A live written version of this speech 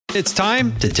It's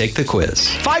time to take the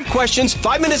quiz. 5 questions,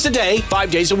 5 minutes a day,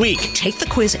 5 days a week. Take the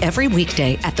quiz every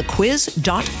weekday at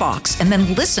thequiz.fox and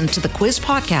then listen to the quiz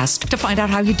podcast to find out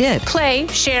how you did. Play,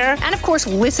 share, and of course,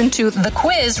 listen to the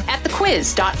quiz at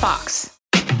thequiz.fox.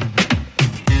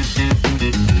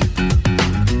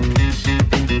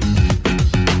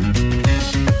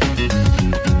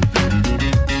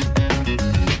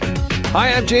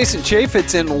 Hi, I'm Jason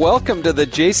Chaffetz, and welcome to the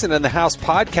Jason in the House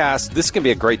podcast. This is going to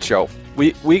be a great show.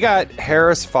 We got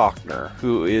Harris Faulkner,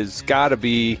 who is got to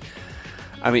be,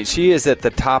 she is at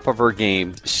the top of her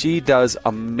game. She does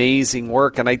amazing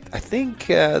work, and I think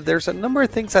there's a number of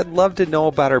things I'd love to know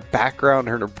about her background,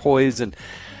 her poise, and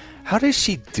how does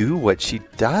she do what she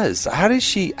does? How does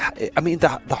she,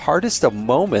 the hardest of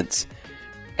moments,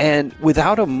 and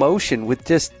without emotion, with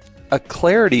just a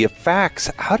clarity of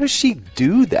facts, how does she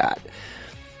do that?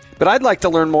 But I'd like to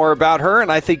learn more about her,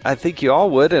 and I think you all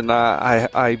would, and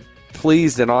I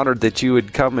pleased and honored that you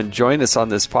would come and join us on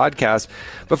this podcast.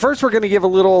 But first, we're going to give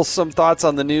some thoughts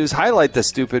on the news, highlight the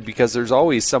stupid, because there's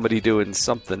always somebody doing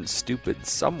something stupid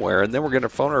somewhere, and then we're going to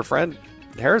phone our friend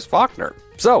Harris Faulkner.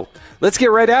 So let's get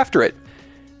right after it.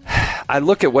 I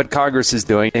look at what Congress is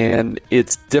doing, and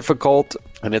it's difficult,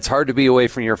 and it's hard to be away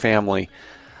from your family.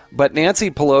 But Nancy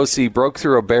Pelosi broke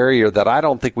through a barrier that I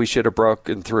don't think we should have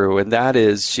broken through, and that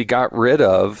is she got rid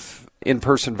of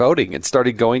in-person voting and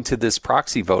started going to this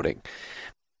proxy voting.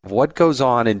 What goes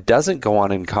on and doesn't go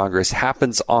on in Congress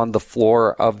happens on the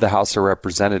floor of the House of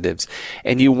Representatives,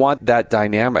 and you want that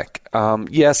dynamic.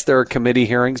 Yes, there are committee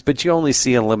hearings, but you only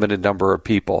see a limited number of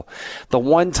people. The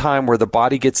one time where the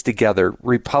body gets together,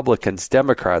 Republicans,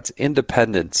 Democrats,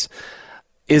 Independents,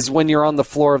 is when you're on the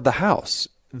floor of the House.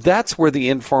 That's where the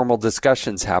informal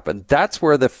discussions happen. That's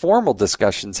where the formal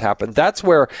discussions happen. That's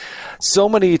where so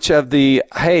many of the,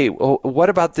 hey, what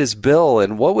about this bill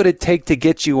and what would it take to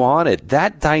get you on it?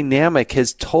 That dynamic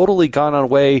has totally gone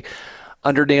away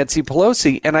under Nancy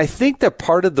Pelosi. And I think that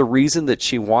part of the reason that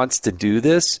she wants to do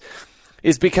this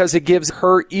is because it gives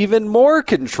her even more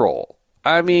control.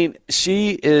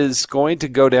 She is going to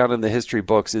go down in the history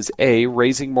books as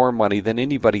raising more money than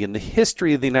anybody in the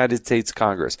history of the United States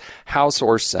Congress, House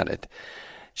or Senate.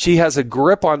 She has a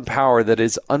grip on power that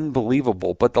is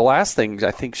unbelievable. But the last thing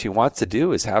I think she wants to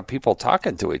do is have people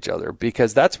talking to each other,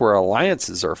 because that's where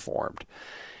alliances are formed.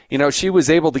 She was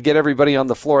able to get everybody on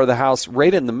the floor of the House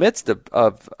right in the midst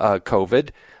of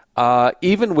COVID,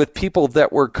 even with people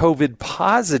that were COVID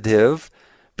positive,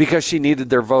 because she needed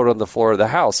their vote on the floor of the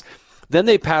House. Then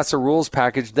they pass a rules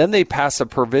package. Then they pass a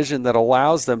provision that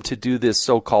allows them to do this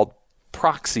so-called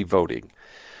proxy voting.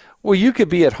 Well, you could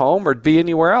be at home or be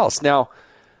anywhere else. Now,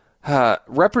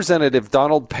 Representative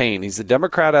Donald Payne, he's a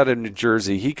Democrat out of New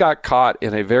Jersey. He got caught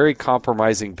in a very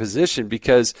compromising position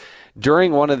because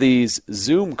during one of these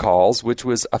Zoom calls, which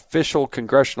was official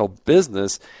congressional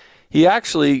business, he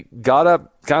actually got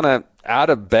up kind of out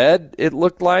of bed, it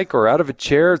looked like, or out of a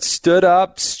chair, stood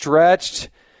up, stretched.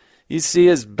 You see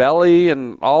his belly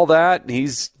and all that.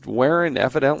 He's wearing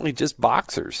evidently just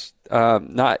boxers.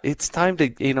 It's time to,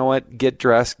 get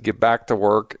dressed, get back to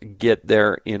work, get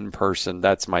there in person.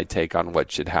 That's my take on what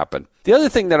should happen. The other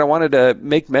thing that I wanted to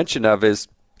make mention of is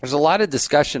there's a lot of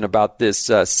discussion about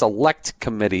this select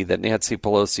committee that Nancy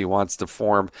Pelosi wants to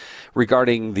form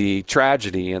regarding the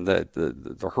tragedy and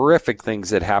the horrific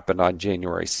things that happened on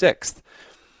January 6th.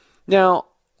 Now,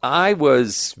 I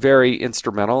was very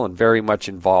instrumental and very much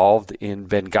involved in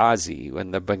Benghazi.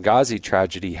 When the Benghazi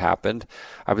tragedy happened,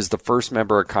 I was the first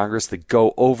member of Congress to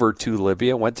go over to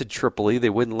Libya, went to Tripoli.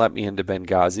 They wouldn't let me into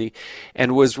Benghazi,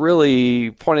 and was really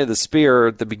pointing the spear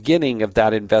at the beginning of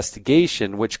that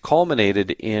investigation, which culminated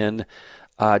in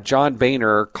John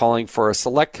Boehner calling for a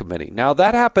select committee. Now,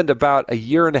 that happened about a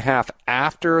year and a half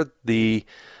after the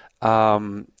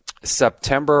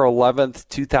September 11th,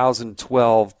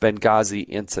 2012 Benghazi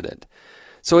incident.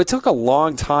 So it took a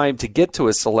long time to get to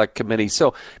a select committee.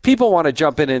 So people want to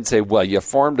jump in and say, well, you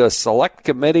formed a select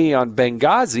committee on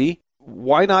Benghazi.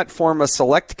 Why not form a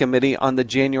select committee on the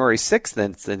January 6th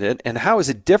incident? And how is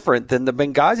it different than the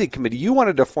Benghazi committee? You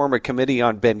wanted to form a committee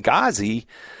on Benghazi.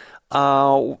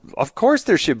 Of course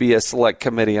there should be a select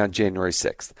committee on January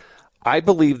 6th. I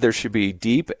believe there should be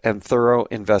deep and thorough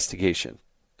investigation.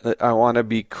 I want to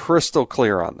be crystal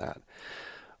clear on that.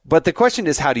 But the question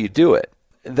is, how do you do it?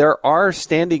 There are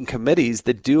standing committees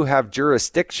that do have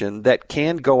jurisdiction that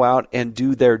can go out and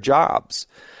do their jobs,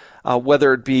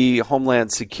 whether it be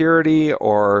Homeland Security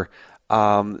or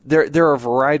there are a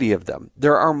variety of them.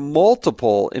 There are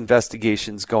multiple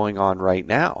investigations going on right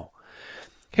now.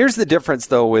 Here's the difference,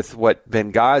 though, with what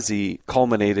Benghazi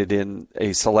culminated in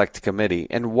a select committee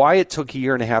and why it took a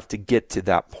year and a half to get to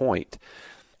that point.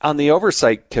 on the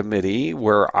Oversight Committee,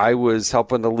 where I was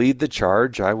helping to lead the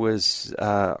charge, I was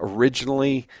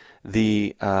originally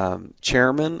the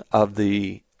chairman of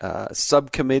the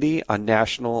subcommittee on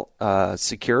national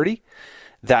security.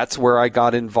 That's where I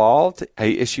got involved. I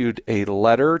issued a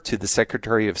letter to the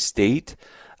Secretary of State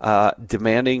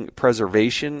demanding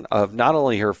preservation of not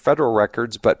only her federal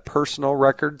records, but personal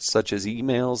records such as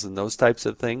emails and those types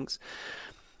of things.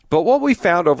 But what we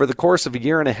found over the course of a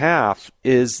year and a half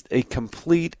is a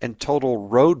complete and total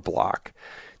roadblock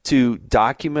to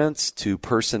documents, to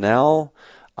personnel.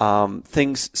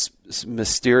 Things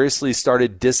mysteriously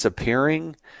started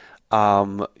disappearing.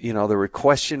 There were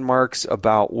question marks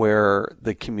about where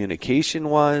the communication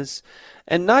was,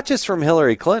 and not just from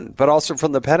Hillary Clinton, but also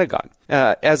from the Pentagon.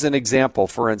 As an example,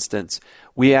 for instance,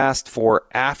 we asked for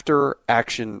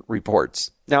after-action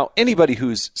reports. Now, anybody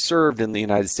who's served in the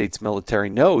United States military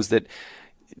knows that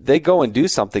they go and do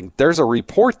something, there's a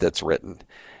report that's written.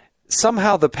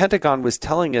 Somehow the Pentagon was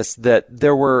telling us that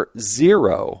there were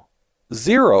zero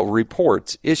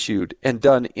reports issued and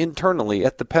done internally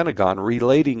at the Pentagon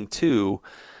relating to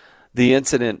the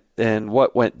incident and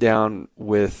what went down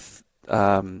with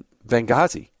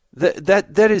Benghazi.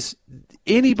 That is,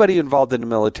 anybody involved in the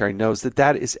military knows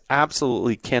that is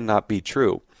absolutely cannot be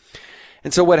true.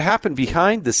 And so what happened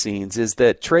behind the scenes is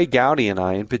that Trey Gowdy and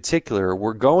I in particular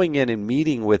were going in and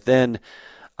meeting with then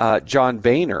John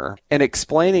Boehner and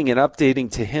explaining and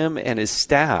updating to him and his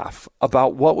staff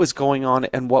about what was going on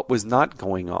and what was not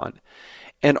going on.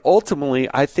 And ultimately,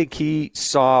 I think he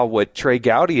saw what Trey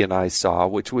Gowdy and I saw,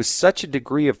 which was such a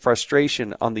degree of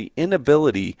frustration on the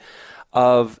inability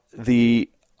of the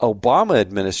Obama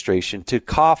administration to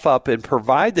cough up and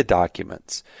provide the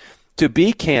documents, to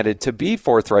be candid, to be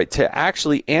forthright, to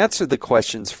actually answer the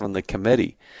questions from the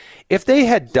committee. If they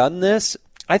had done this,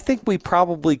 I think we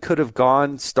probably could have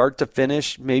gone start to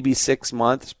finish, maybe 6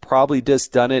 months, probably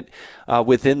just done it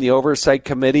within the Oversight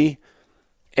Committee,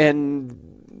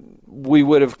 and we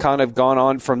would have kind of gone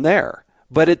on from there.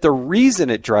 But the reason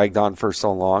it dragged on for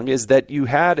so long is that you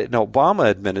had an Obama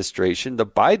administration, the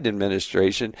Biden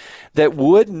administration, that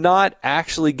would not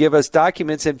actually give us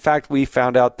documents. In fact, we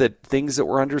found out that things that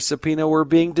were under subpoena were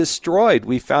being destroyed.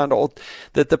 We found out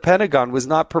that the Pentagon was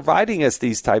not providing us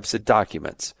these types of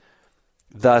documents.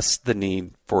 Thus, the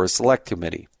need for a select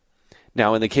committee.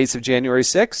 Now, in the case of January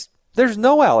 6th, there's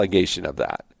no allegation of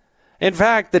that. In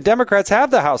fact, the Democrats have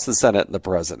the House, the Senate, and the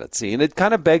presidency, and it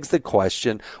kind of begs the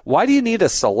question, why do you need a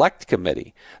select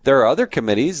committee? There are other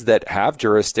committees that have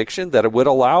jurisdiction that would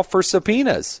allow for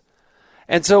subpoenas.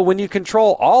 And so when you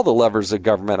control all the levers of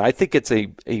government, I think it's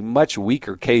a much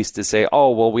weaker case to say,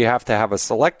 oh, well, we have to have a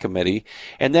select committee.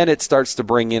 And then it starts to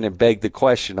bring in and beg the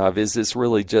question of, is this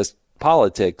really just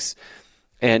politics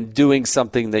and doing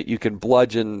something that you can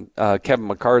bludgeon Kevin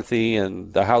McCarthy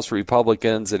and the House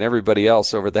Republicans and everybody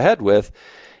else over the head with?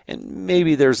 And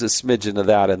maybe there's a smidgen of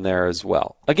that in there as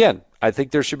well. Again, I think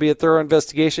there should be a thorough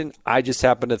investigation. I just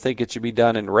happen to think it should be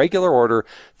done in regular order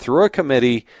through a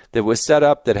committee that was set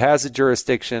up, that has a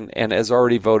jurisdiction, and has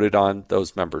already voted on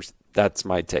those members. That's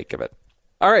my take of it.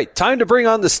 All right, time to bring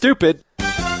on the stupid.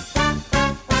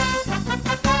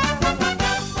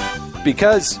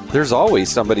 Because there's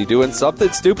always somebody doing something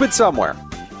stupid somewhere.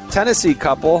 Tennessee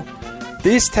couple.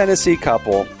 This Tennessee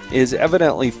couple is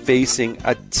evidently facing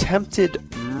attempted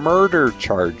murder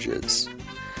charges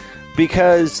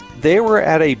because they were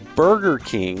at a Burger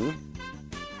King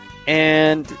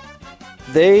and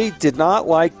they did not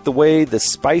like the way the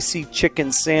spicy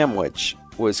chicken sandwich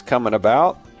was coming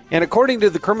about. And according to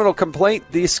the criminal complaint,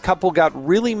 this couple got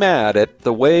really mad at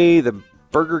the way the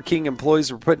Burger King employees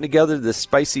were putting together this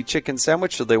spicy chicken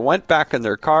sandwich, so they went back in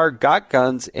their car, got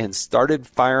guns, and started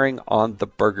firing on the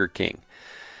Burger King.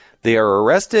 They are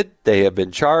arrested. They have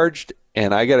been charged.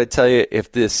 And I got to tell you,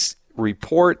 if this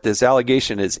report, this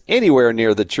allegation is anywhere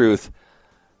near the truth,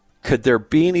 could there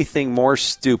be anything more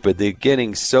stupid than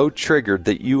getting so triggered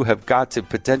that you have got to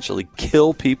potentially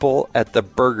kill people at the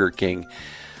Burger King?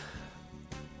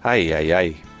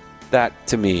 That,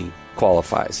 to me,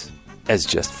 qualifies as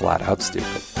just flat out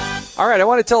stupid. All right, I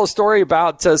want to tell a story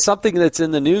about something that's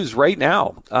in the news right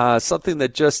now, something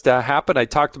that just happened. I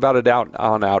talked about it out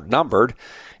on Outnumbered,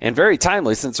 and very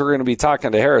timely since we're going to be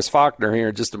talking to Harris Faulkner here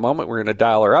in just a moment. We're going to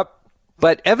dial her up.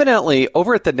 But evidently,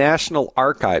 over at the National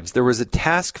Archives, there was a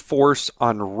task force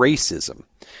on racism.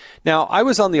 Now, I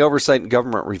was on the Oversight and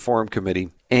Government Reform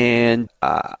Committee, and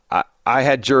I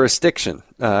had jurisdiction.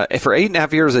 For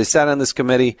 8.5 years, I sat on this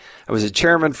committee. I was a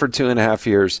chairman for 2.5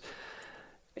 years.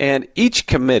 And each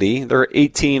committee, there are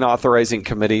 18 authorizing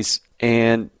committees,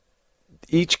 and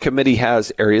each committee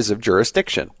has areas of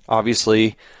jurisdiction.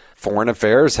 Obviously, Foreign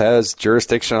Affairs has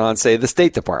jurisdiction on, say, the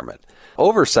State Department.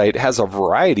 Oversight has a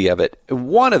variety of it.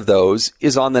 One of those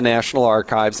is on the National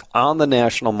Archives, on the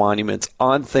national monuments,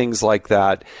 on things like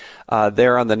that,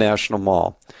 there on the National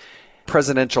Mall.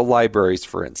 Presidential libraries,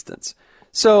 for instance.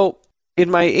 So in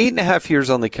my 8.5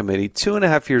 years on the committee,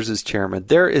 2.5 years as chairman,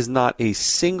 there is not a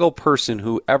single person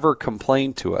who ever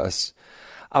complained to us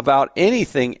about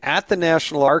anything at the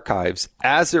National Archives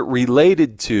as it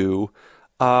related to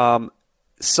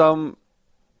some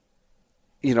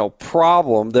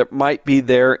problem that might be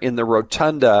there in the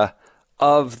rotunda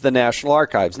of the National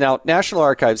Archives. Now, National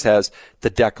Archives has the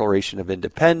Declaration of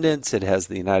Independence. It has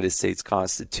the United States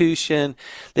Constitution.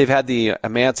 They've had the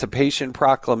Emancipation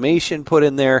Proclamation put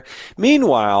in there.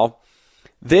 Meanwhile,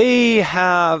 they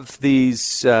have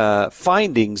these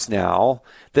findings now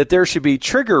that there should be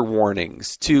trigger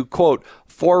warnings to, quote,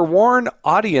 forewarn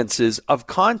audiences of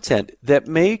content that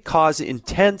may cause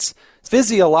intense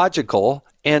physiological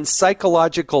and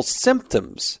psychological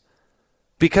symptoms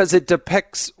because it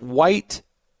depicts white,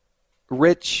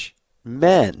 rich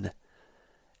men.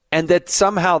 And that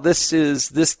somehow this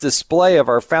display of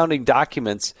our founding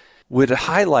documents would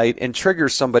highlight and trigger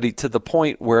somebody to the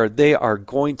point where they are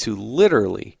going to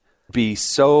literally be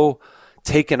so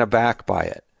taken aback by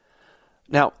it.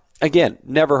 Now, again,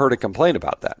 never heard a complaint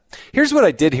about that. Here's what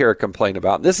I did hear a complaint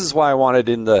about. This is why I wanted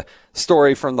in the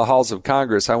story from the halls of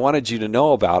Congress, I wanted you to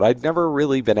know about. I'd never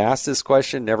really been asked this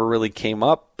question, never really came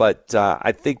up, but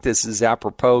I think this is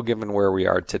apropos given where we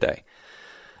are today.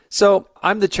 So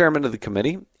I'm the chairman of the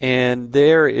committee, and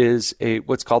there is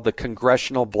what's called the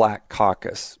Congressional Black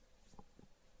Caucus.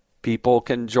 People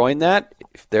can join that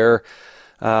if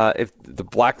the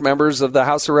black members of the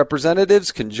House of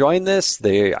Representatives can join this.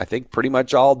 They, I think, pretty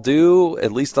much all do,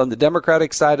 at least on the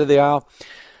Democratic side of the aisle.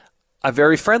 I'm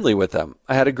very friendly with them.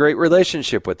 I had a great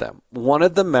relationship with them. One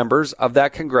of the members of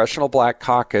that Congressional Black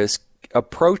Caucus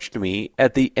approached me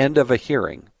at the end of a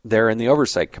hearing there in the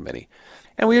Oversight Committee.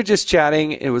 And we were just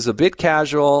chatting. It was a bit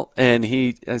casual. And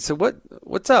I said,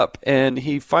 what's up? And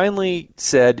he finally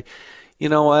said, you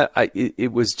know what?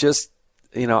 It was just,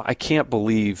 I can't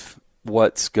believe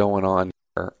what's going on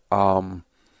here.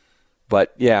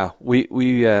 But yeah,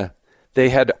 they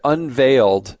had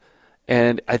unveiled,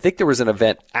 and I think there was an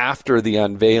event after the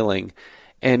unveiling,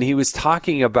 and he was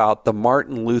talking about the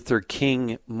Martin Luther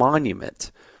King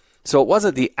Monument. So it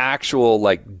wasn't the actual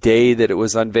day that it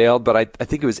was unveiled, but I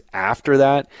think it was after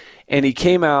that. And he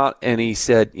came out and he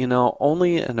said,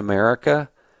 only in America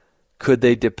could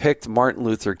they depict Martin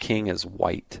Luther King as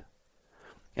white.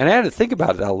 And I had to think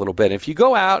about it a little bit. If you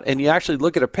go out and you actually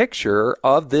look at a picture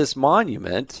of this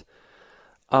monument,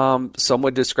 some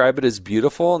would describe it as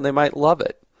beautiful and they might love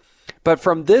it. But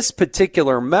from this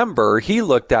particular member, he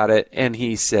looked at it and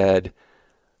he said,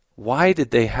 why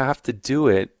did they have to do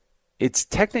it? It's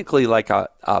technically like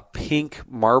a pink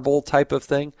marble type of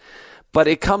thing, but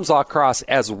it comes across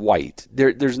as white.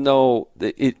 There's no,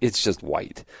 it's just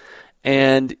white.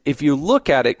 And if you look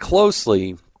at it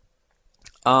closely,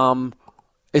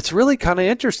 it's really kind of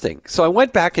interesting. So I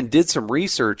went back and did some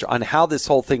research on how this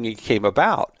whole thing came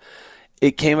about.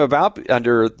 It came about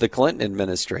under the Clinton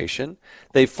administration.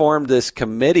 They formed this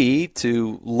committee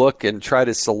to look and try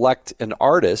to select an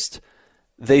artist.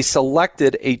 They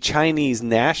selected a Chinese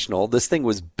national. This thing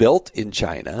was built in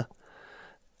China,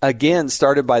 again,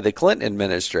 started by the Clinton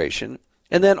administration,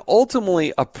 and then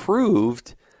ultimately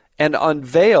approved and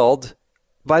unveiled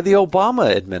by the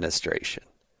Obama administration.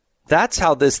 That's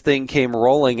how this thing came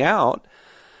rolling out.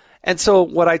 And so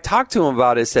what I talked to him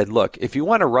about is said, look, if you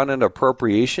want to run an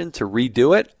appropriation to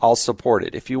redo it, I'll support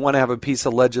it. If you want to have a piece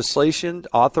of legislation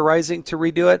authorizing to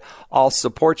redo it, I'll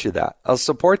support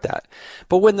that.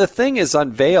 But when the thing is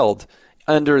unveiled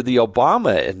under the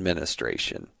Obama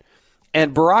administration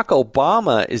and Barack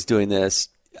Obama is doing this,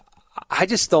 I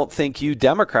just don't think you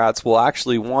Democrats will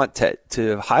actually want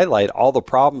to highlight all the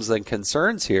problems and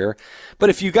concerns here. But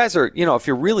if you guys are, if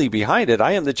you're really behind it,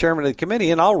 I am the chairman of the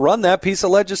committee and I'll run that piece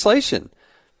of legislation.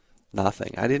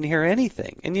 Nothing. I didn't hear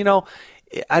anything. And,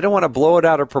 I don't want to blow it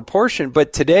out of proportion,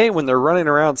 but today when they're running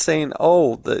around saying,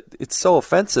 it's so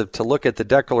offensive to look at the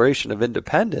Declaration of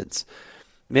Independence,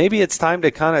 maybe it's time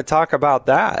to kind of talk about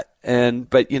that.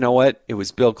 But you know what? It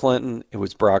was Bill Clinton. It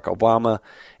was Barack Obama.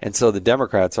 And so the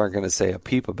Democrats aren't going to say a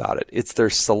peep about it. It's their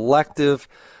selective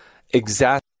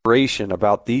exasperation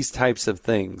about these types of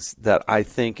things that I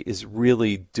think is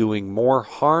really doing more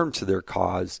harm to their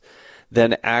cause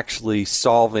than actually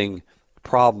solving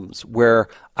problems where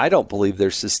I don't believe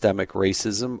there's systemic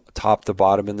racism top to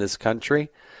bottom in this country.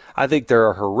 I think there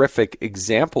are horrific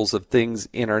examples of things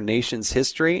in our nation's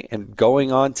history and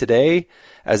going on today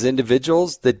as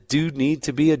individuals that do need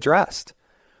to be addressed.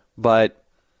 But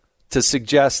to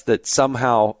suggest that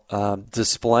somehow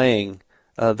displaying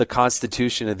the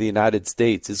Constitution of the United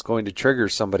States is going to trigger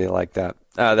somebody like that,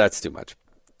 that's too much.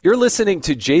 You're listening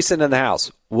to Jason in the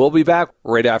House. We'll be back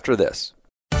right after this.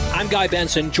 I'm Guy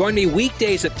Benson. Join me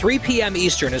weekdays at 3 p.m.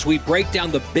 Eastern as we break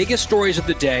down the biggest stories of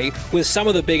the day with some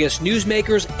of the biggest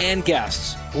newsmakers and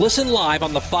guests. Listen live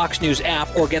on the Fox News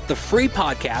app or get the free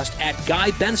podcast at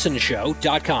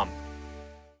GuyBensonShow.com.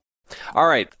 All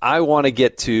right, I want to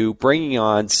get to bringing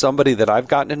on somebody that I've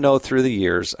gotten to know through the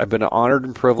years. I've been honored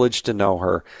and privileged to know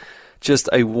her. Just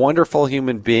a wonderful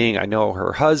human being. I know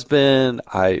her husband.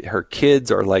 Her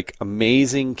kids are like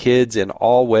amazing kids in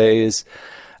all ways.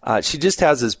 She just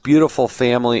has this beautiful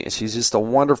family, and she's just a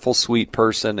wonderful, sweet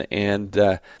person. And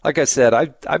like I said,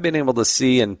 I've been able to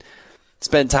see and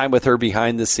spend time with her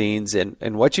behind the scenes.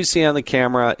 And what you see on the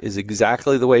camera is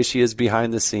exactly the way she is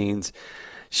behind the scenes.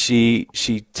 She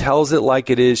tells it like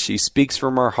it is. She speaks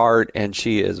from her heart, and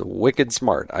she is wicked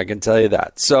smart. I can tell you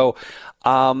that. So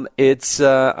it's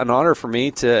an honor for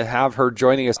me to have her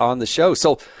joining us on the show.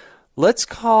 So let's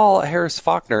call Harris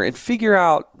Faulkner and figure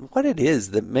out what it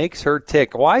is that makes her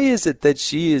tick. Why is it that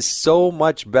she is so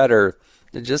much better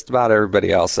than just about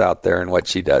everybody else out there in what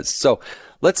she does? So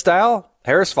let's dial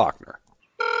Harris Faulkner.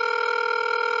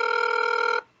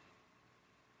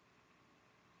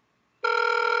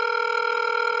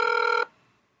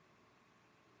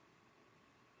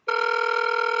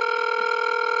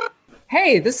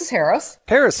 Hey, this is Harris.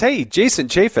 Harris, hey, Jason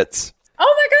Chaffetz.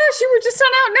 Oh my gosh, you were just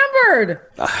on Outnumbered.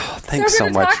 Oh, thanks so much.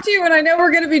 I'm going to talk to you, and I know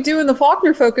we're going to be doing the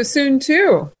Faulkner Focus soon,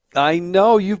 too. I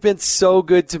know. You've been so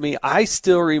good to me. I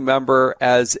still remember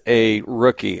as a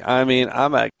rookie. I mean,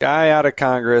 I'm a guy out of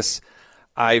Congress.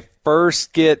 I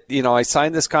first I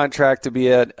signed this contract to be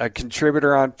a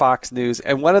contributor on Fox News,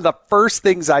 and one of the first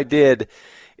things I did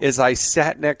is I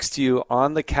sat next to you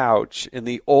on the couch in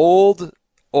the old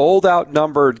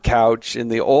Outnumbered couch in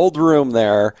the old room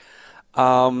there.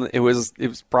 It was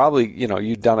probably,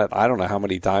 you'd done it, I don't know how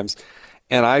many times.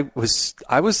 And I was,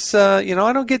 I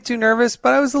don't get too nervous,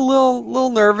 but I was a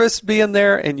little nervous being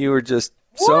there, and you were just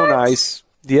so nice.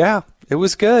 Yeah, it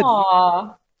was good.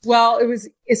 Aw. Well,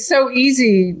 it's so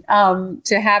easy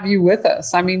to have you with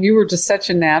us. I mean, you were just such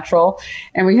a natural,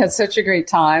 and we had such a great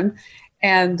time.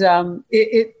 And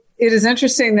it is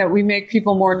interesting that we make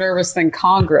people more nervous than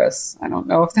Congress. I don't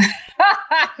know if that,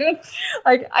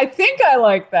 I think I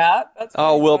like that. That's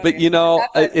but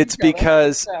it's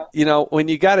because, when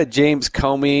you got a James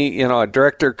Comey, a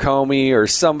Director Comey or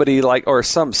somebody or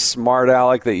some smart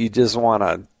aleck that you just want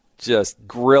to just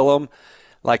grill them,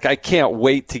 like I can't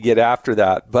wait to get after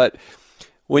that. But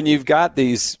when you've got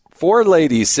these four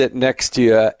ladies sitting next to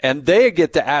you, and they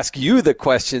get to ask you the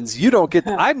questions. You don't get.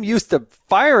 I'm used to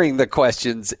firing the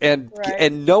questions and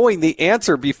knowing the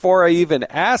answer before I even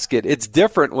ask it. It's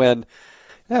different when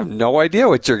I have no idea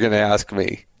what you're going to ask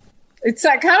me. It's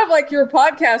kind of like your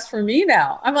podcast for me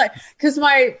now. I'm like, because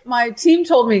my team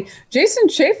told me Jason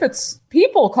Chaffetz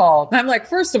people called. And I'm like,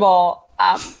 first of all,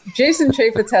 Jason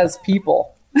Chaffetz has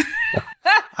people.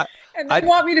 And they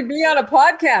want me to be on a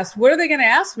podcast. What are they going to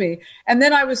ask me? And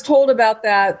then I was told about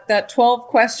that 12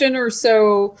 question or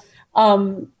so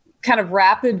kind of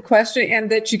rapid question, and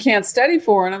that you can't study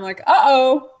for. And I'm like,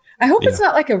 uh-oh. I hope it's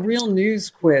not like a real news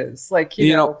quiz. Like,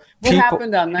 what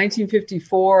happened on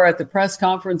 1954 at the press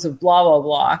conference of blah, blah,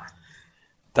 blah.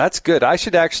 That's good. I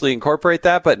should actually incorporate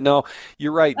that. But no,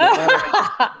 you're right.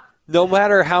 No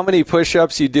matter how many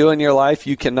push-ups you do in your life,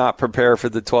 you cannot prepare for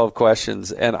the 12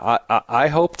 questions. And I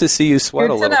hope to see you sweat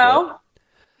a little bit.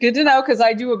 Good to know, because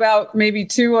I do about maybe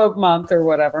 2 a month or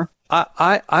whatever.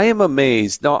 I am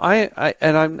amazed. No,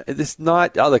 I'm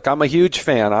a huge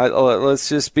fan. Let's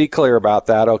just be clear about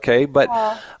that, okay? But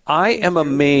I am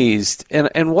amazed.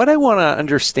 And what I want to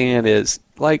understand is,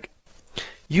 like,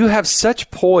 you have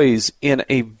such poise in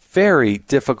a very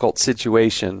difficult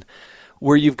situation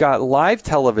where you've got live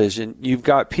television, you've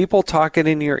got people talking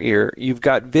in your ear, you've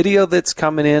got video that's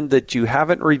coming in that you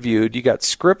haven't reviewed, you got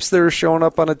scripts that are showing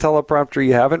up on a teleprompter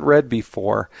you haven't read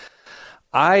before.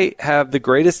 I have the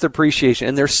greatest appreciation,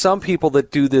 and there's some people that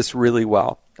do this really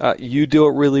well. You do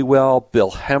it really well.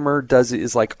 Bill Hemmer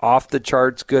is like off the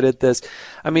charts good at this.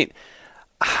 I mean,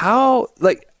 I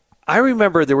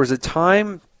remember there was a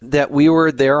time that we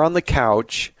were there on the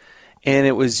couch, and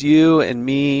it was you and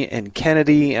me and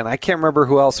Kennedy, and I can't remember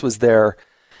who else was there.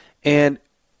 And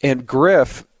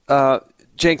Griff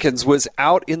Jenkins was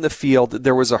out in the field.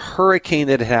 There was a hurricane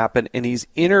that had happened, and he's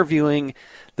interviewing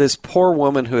this poor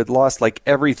woman who had lost like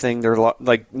everything. They're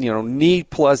like, knee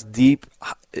plus deep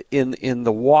in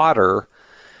the water.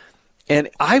 And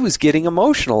I was getting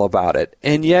emotional about it.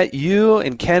 And yet you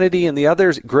and Kennedy and the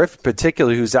others, Griff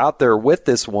particularly, who's out there with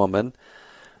this woman.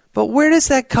 But where does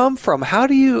that come from? How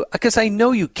do you, because I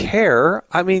know you care.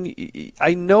 I mean,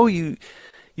 I know you've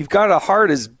got a heart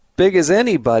as big as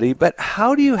anybody, but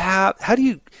how do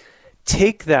you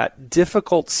take that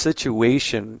difficult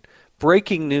situation,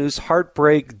 breaking news,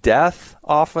 heartbreak, death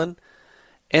often,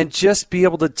 and just be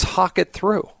able to talk it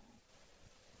through?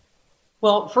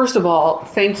 Well, first of all,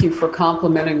 thank you for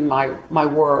complimenting my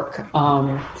work.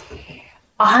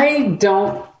 I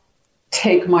don't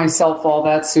take myself all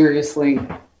that seriously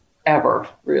ever,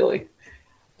 really.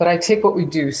 But I take what we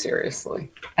do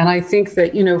seriously. And I think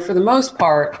that, for the most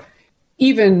part,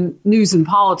 even news and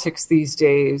politics these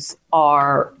days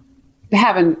have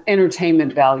an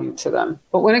entertainment value to them.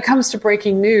 But when it comes to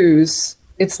breaking news,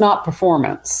 it's not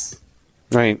performance.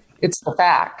 Right. It's the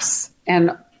facts.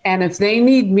 And if they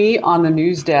need me on the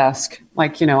news desk,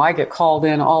 like, I get called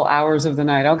in all hours of the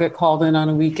night. I'll get called in on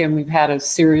a weekend. We've had a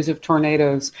series of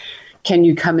tornadoes. Can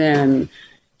you come in?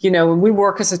 And we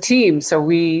work as a team. So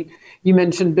you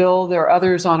mentioned Bill, there are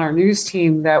others on our news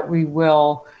team that we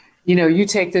will, you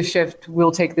take this shift,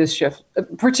 we'll take this shift,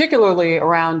 particularly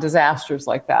around disasters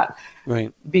like that.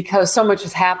 Right. Because so much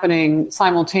is happening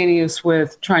simultaneous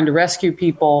with trying to rescue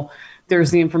people.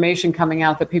 There's the information coming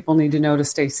out that people need to know to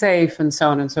stay safe and so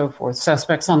on and so forth.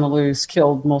 Suspects on the loose,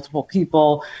 killed multiple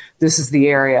people. This is the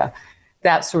area,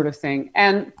 that sort of thing.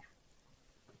 And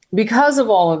because of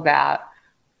all of that,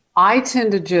 I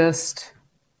tend to just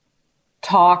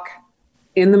talk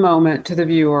in the moment to the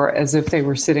viewer as if they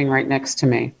were sitting right next to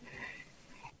me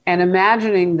and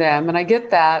imagining them. And I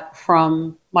get that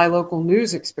from my local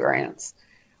news experience,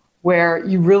 where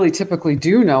you really typically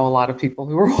do know a lot of people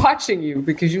who are watching you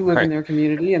because you live in their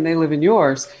community and they live in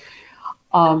yours.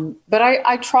 But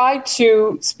I try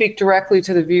to speak directly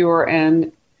to the viewer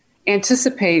and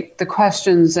anticipate the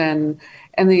questions and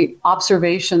the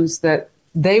observations that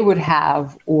they would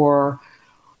have or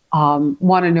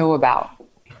want to know about.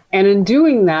 And in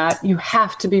doing that, you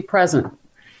have to be present.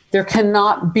 There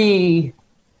cannot be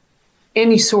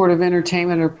any sort of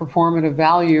entertainment or performative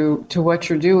value to what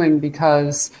you're doing,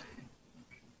 because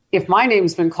if my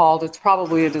name's been called, it's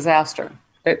probably a disaster.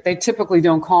 They typically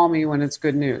don't call me when it's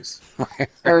good news.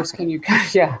 Harris, can you?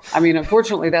 Yeah. I mean,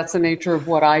 unfortunately, that's the nature of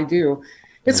what I do.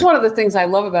 It's one of the things I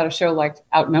love about a show like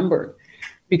Outnumbered,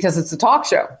 because it's a talk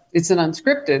show. It's an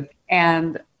unscripted.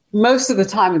 And most of the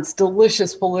time it's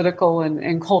delicious political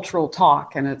and cultural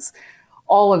talk. And it's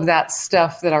all of that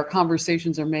stuff that our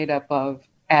conversations are made up of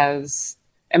as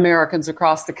Americans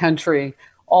across the country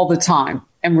all the time.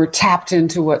 And we're tapped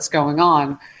into what's going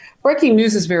on. Breaking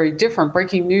news is very different.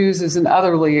 Breaking news is an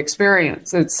otherly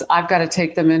experience. I've got to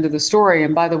take them into the story.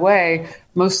 And by the way,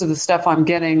 most of the stuff I'm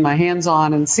getting my hands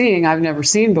on and seeing, I've never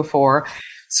seen before.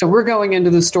 So we're going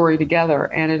into the story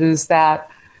together. And it is that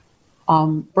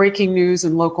breaking news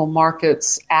and local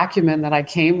markets acumen that I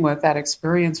came with, that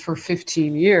experience for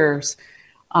 15 years.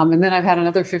 And then I've had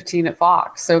another 15 at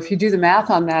Fox. So if you do the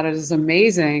math on that, it is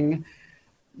amazing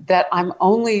that I'm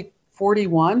only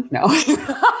 41. No.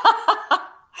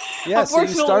 Yeah, so you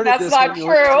started that's this not when you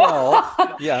true. were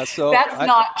 12. Yeah, so that's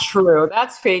not true.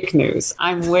 That's fake news.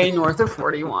 I'm way north of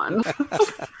 41.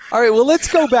 All right, well,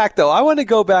 let's go back, though. I want to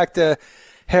go back to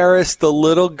Harris, the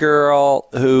little girl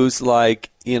who's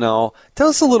like, tell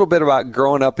us a little bit about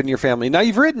growing up in your family. Now,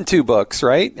 you've written 2 books,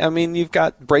 right? I mean, you've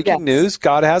got Breaking News,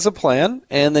 God Has a Plan,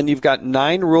 and then you've got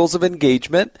 9 Rules of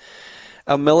Engagement,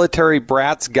 A Military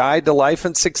Brat's Guide to Life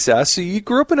and Success. So you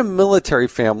grew up in a military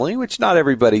family, which not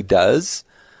everybody does.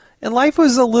 And life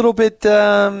was a little bit,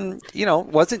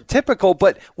 wasn't typical.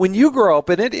 But when you grew up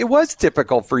in it, it was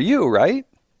typical for you, right?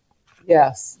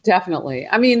 Yes, definitely.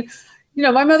 I mean,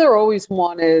 my mother always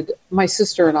wanted my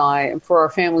sister and I, and for our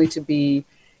family to be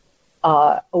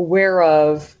aware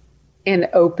of and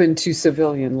open to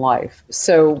civilian life.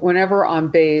 So whenever on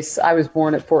base, I was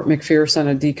born at Fort McPherson,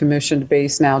 a decommissioned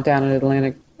base now down in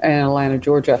Atlanta,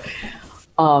 Georgia.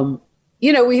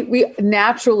 We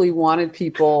naturally wanted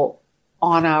people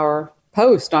on our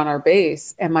post, on our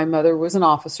base. And my mother was an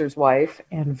officer's wife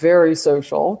and very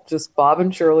social. Just Bob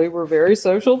and Shirley were very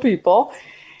social people.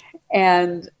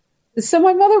 And so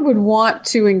my mother would want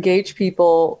to engage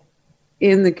people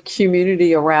in the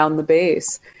community around the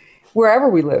base, wherever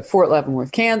we lived, Fort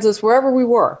Leavenworth, Kansas, wherever we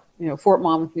were, Fort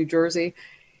Monmouth, New Jersey.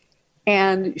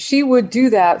 And she would do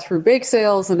that through bake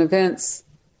sales and events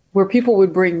where people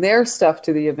would bring their stuff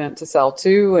to the event to sell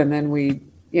too. And then we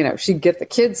she'd get the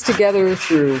kids together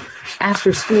through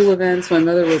after school events. My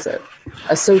mother was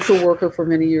a social worker for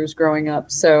many years growing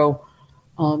up. So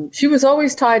she was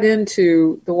always tied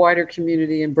into the wider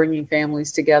community and bringing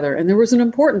families together. And there was an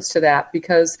importance to that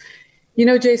because,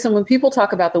 Jason, when people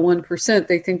talk about the 1%,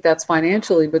 they think that's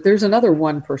financially, but there's another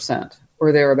 1%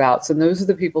 or thereabouts. And those are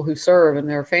the people who serve, and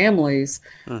their families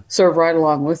serve right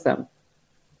along with them.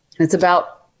 It's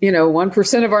about,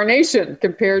 1% of our nation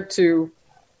compared to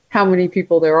how many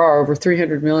people there are. Over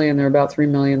 300 million. There are about 3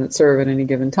 million that serve at any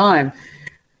given time.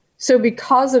 So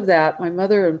because of that, my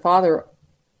mother and father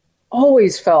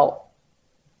always felt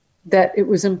that it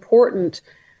was important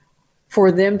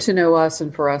for them to know us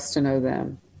and for us to know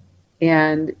them.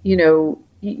 And,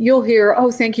 you'll hear,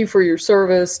 oh, thank you for your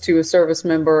service to a service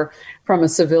member from a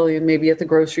civilian, maybe at the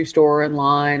grocery store in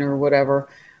line or whatever.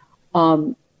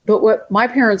 But what my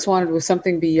parents wanted was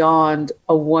something beyond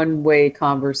a one-way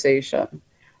conversation.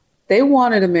 They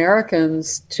wanted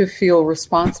Americans to feel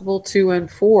responsible to and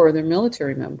for their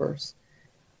military members.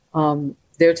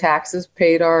 Their taxes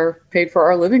paid for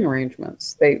our living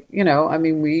arrangements.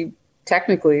 We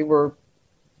technically were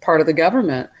part of the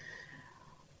government,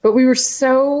 but we were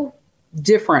so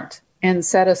different and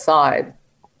set aside,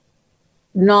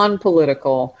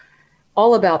 non-political,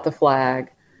 all about the flag,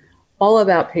 all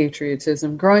about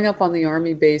patriotism. Growing up on the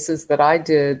Army bases that I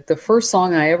did, the first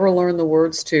song I ever learned the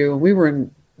words to, we were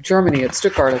in Germany at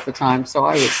Stuttgart at the time, so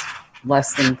I was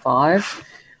less than 5,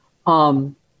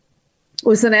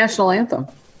 was the national anthem.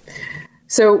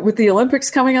 So with the Olympics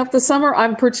coming up this summer,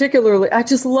 I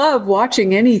just love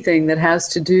watching anything that has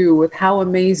to do with how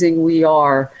amazing we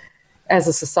are as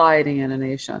a society and a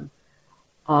nation.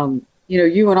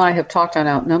 You and I have talked on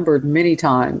Outnumbered many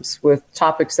times with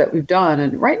topics that we've done.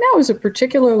 And right now is a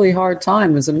particularly hard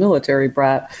time as a military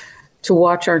brat to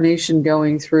watch our nation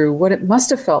going through what it must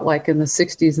have felt like in the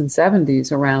 60s and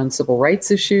 70s around civil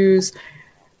rights issues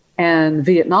and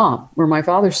Vietnam, where my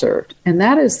father served. And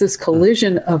that is this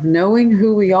collision of knowing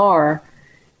who we are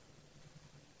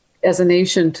as a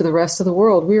nation to the rest of the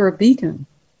world. We are a beacon.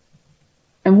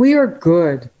 And we are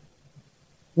good.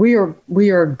 We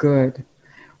are good.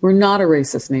 We're not a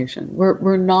racist nation.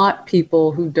 We're not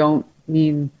people who don't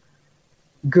mean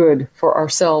good for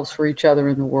ourselves, for each other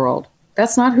in the world.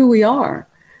 That's not who we are.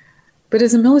 But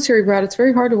as a military brat, it's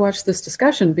very hard to watch this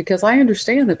discussion because I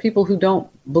understand that people who don't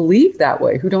believe that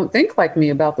way, who don't think like me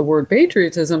about the word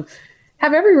patriotism,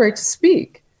 have every right to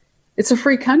speak. It's a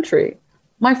free country.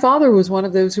 My father was one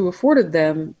of those who afforded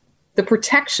them the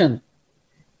protection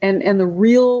and the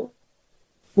real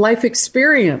life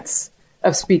experience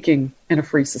of speaking in a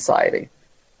free society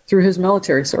through his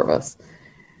military service.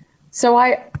 So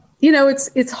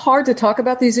it's hard to talk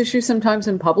about these issues sometimes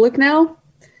in public now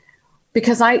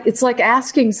because it's like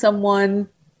asking someone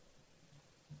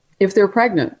if they're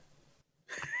pregnant.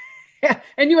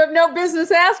 And you have no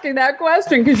business asking that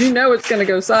question because it's going to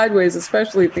go sideways,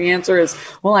 especially if the answer is,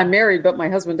 well, I'm married, but my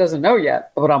husband doesn't know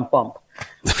yet, but I'm bump.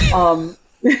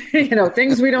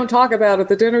 Things we don't talk about at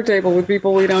the dinner table with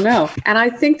people we don't know. And I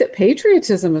think that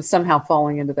patriotism is somehow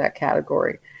falling into that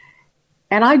category.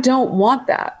 And I don't want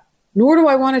that, nor do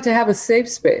I want it to have a safe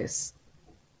space.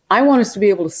 I want us to be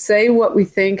able to say what we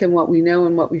think and what we know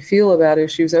and what we feel about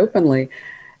issues openly.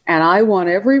 And I want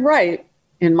every right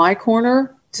in my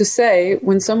corner to say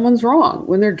when someone's wrong,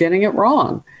 when they're getting it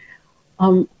wrong.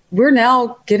 We're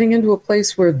now getting into a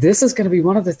place where this is going to be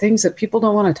one of the things that people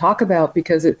don't want to talk about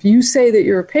because if you say that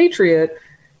you're a patriot,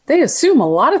 they assume a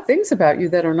lot of things about you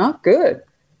that are not good.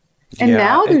 And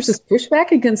now there's this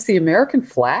pushback against the American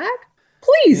flag.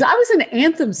 Please, I was an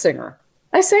anthem singer.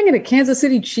 I sang at a Kansas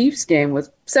City Chiefs game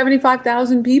with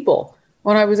 75,000 people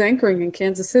when I was anchoring in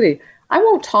Kansas City. I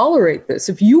won't tolerate this.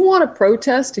 If you want to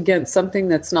protest against something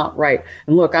that's not right,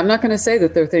 and look, I'm not going to say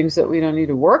that there are things that we don't need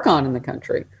to work on in the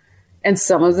country, and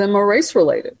some of them are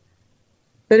race-related.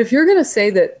 But if you're going to say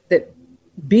that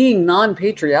being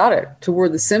non-patriotic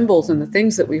toward the symbols and the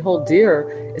things that we hold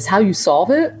dear is how you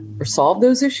solve it or solve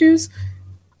those issues,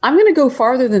 I'm going to go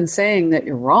farther than saying that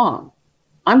you're wrong.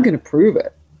 I'm going to prove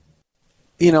it.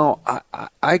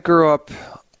 I grew up,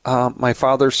 my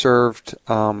father served,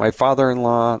 my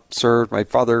father-in-law served, my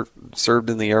father served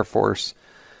in the Air Force.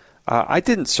 I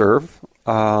didn't serve,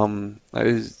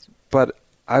 but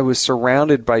I was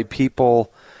surrounded by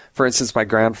people. For instance, my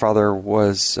grandfather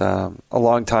was a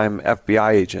longtime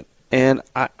FBI agent. And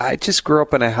I just grew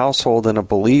up in a household in a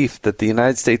belief that the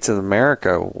United States of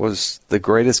America was the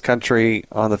greatest country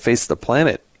on the face of the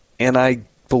planet. And I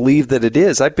believe that it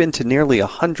is. I've been to nearly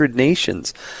 100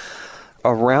 nations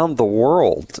around the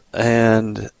world,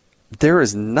 and there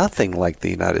is nothing like the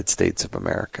United States of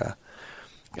America.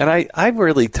 And I'm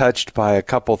really touched by a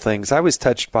couple things. I was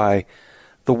touched by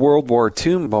the World War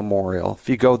II Memorial. If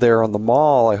you go there on the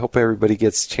mall, I hope everybody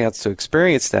gets a chance to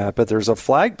experience that. But there's a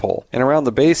flagpole. And around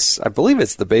the base, I believe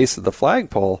it's the base of the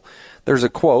flagpole, there's a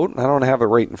quote. I don't have it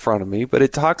right in front of me, but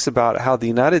it talks about how the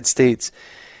United States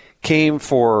came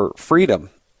for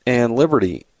freedom and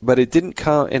liberty. But it didn't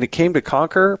come, and it came to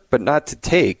conquer, but not to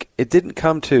take. It didn't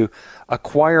come to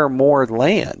acquire more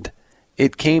land.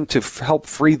 It came to help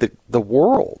free the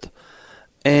world.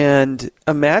 And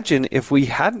imagine if we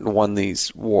hadn't won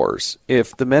these wars,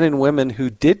 if the men and women who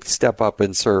did step up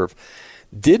and serve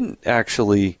didn't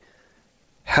actually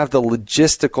have the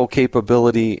logistical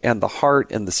capability and the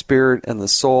heart and the spirit and the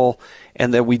soul,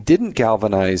 and that we didn't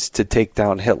galvanize to take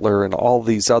down Hitler and all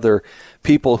these other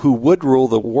people who would rule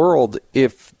the world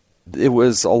if it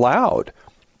was allowed.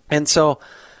 And so,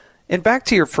 and back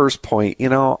to your first point,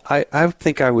 I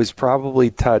think I was probably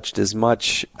touched as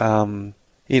much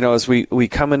as we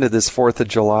come into this 4th of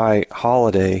July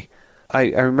holiday. I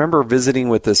remember visiting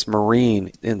with this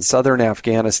Marine in southern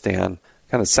Afghanistan,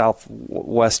 kind of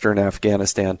southwestern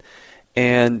Afghanistan,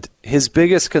 and his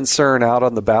biggest concern out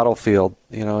on the battlefield,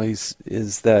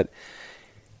 is that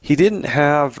he didn't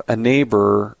have a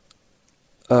neighbor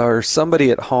or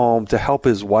somebody at home to help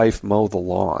his wife mow the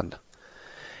lawn.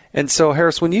 And so,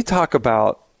 Harris, when you talk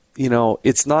about,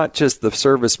 it's not just the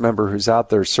service member who's out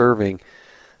there serving.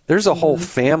 There's a whole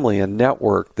family and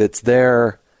network that's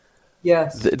there.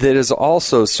 Yes. That is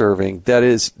also serving,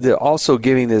 they're also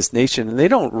giving this nation, and they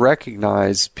don't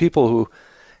recognize people who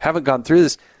haven't gone through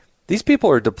this. These people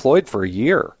are deployed for a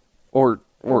year or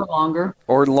longer,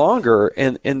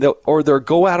 and they'll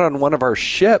go out on one of our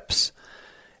ships,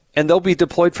 and they'll be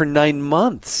deployed for 9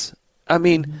 months. I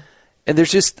mean, and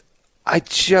I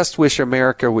just wish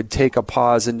America would take a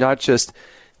pause and not just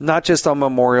on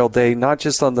Memorial Day, not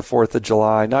just on the 4th of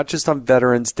July, not just on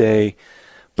Veterans Day,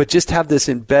 but just have this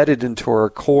embedded into our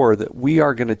core that we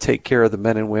are going to take care of the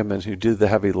men and women who do the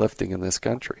heavy lifting in this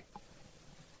country.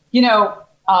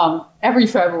 Every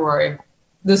February,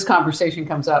 this conversation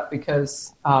comes up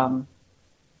because in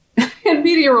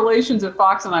media relations at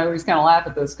Fox, and I always kind of laugh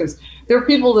at this because there are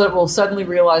people that will suddenly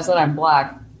realize that I'm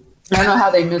black. I don't know how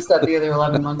they missed that the other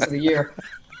 11 months of the year.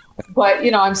 But,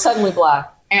 I'm suddenly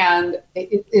black. And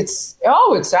it's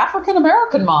African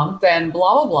American month and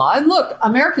blah, blah, blah. And look,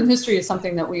 American history is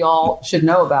something that we all should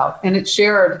know about. And it's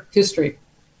shared history,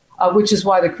 which is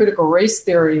why the critical race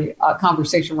theory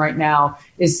conversation right now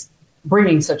is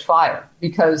bringing such fire.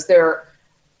 Because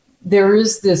there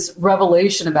is this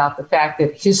revelation about the fact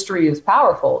that history is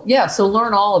powerful. Yeah, so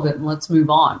learn all of it and let's move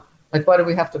on. Like, why do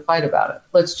we have to fight about it?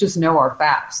 Let's just know our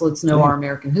facts. Let's know our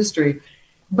American history.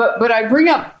 But I bring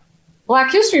up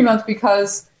Black History Month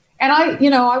because, and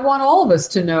I want all of us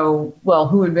to know, well,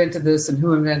 who invented this and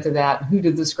who invented that, and who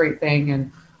did this great thing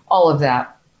and all of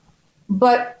that.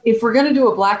 But if we're going to do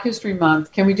a Black History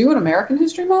Month, can we do an American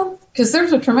History Month? Because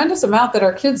there's a tremendous amount that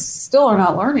our kids still are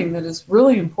not learning that is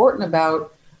really important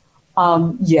about,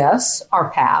 yes, our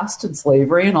past and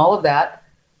slavery and all of that.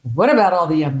 What about all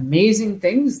the amazing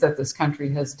things that this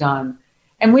country has done?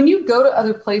 And when you go to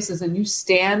other places and you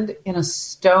stand in a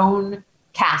stone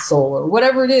castle or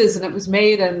whatever it is, and it was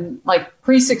made in like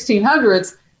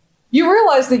pre-1600s, you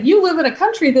realize that you live in a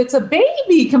country that's a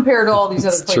baby compared to all these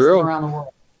other places around the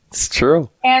world. It's true.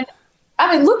 And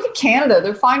I mean, look at Canada.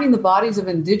 They're finding the bodies of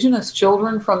Indigenous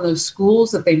children from those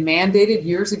schools that they mandated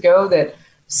years ago that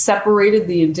separated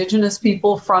the Indigenous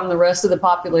people from the rest of the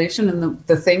population, and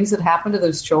the things that happened to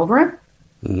those children.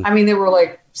 I mean, they were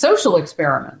like social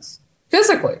experiments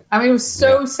physically. I mean, it was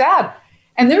so sad.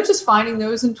 And they're just finding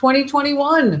those in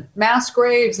 2021, mass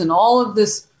graves and all of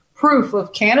this proof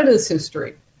of Canada's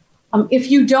history. If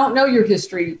you don't know your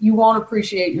history, you won't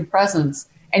appreciate your presence,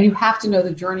 and you have to know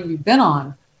the journey you've been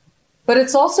on. But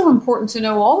it's also important to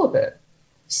know all of it.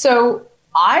 So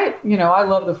I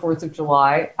love the 4th of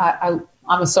July.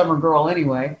 I'm a summer girl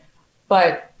anyway,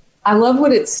 but I love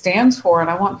what it stands for. And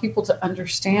I want people to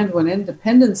understand when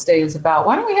Independence Day is about.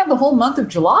 Why don't we have the whole month of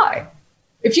July?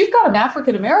 If you've got an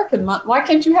African American month, why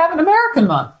can't you have an American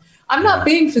month? I'm not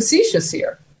being facetious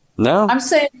here. No, I'm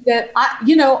saying that I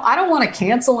don't want to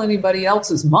cancel anybody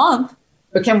else's month,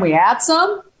 but can we add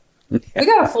some? We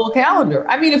got a full calendar.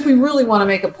 I mean, if we really want to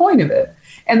make a point of it,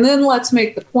 and then let's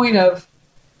make the point of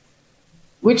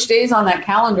which days on that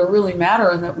calendar really matter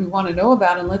and that we want to know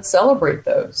about, and let's celebrate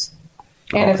those.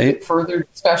 And if further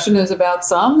discussion is about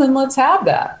some, then let's have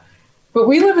that. But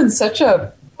we live in such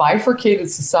a bifurcated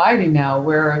society now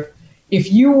where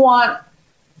if you want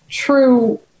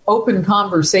true open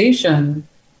conversation,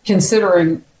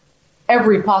 considering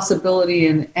every possibility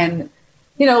and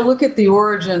look at the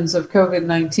origins of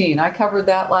COVID-19. I covered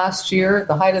that last year at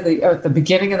the height of at the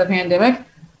beginning of the pandemic.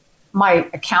 My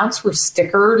accounts were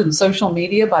stickered in social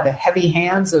media by the heavy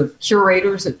hands of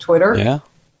curators at Twitter. Yeah.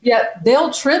 Yet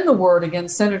they'll trend the word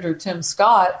against Senator Tim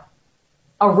Scott,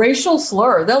 a racial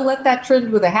slur. They'll let that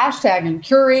trend with a hashtag and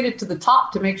curate it to the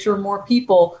top to make sure more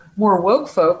people, more woke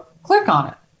folk, click on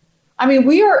it. I mean,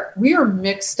 we are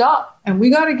mixed up, and we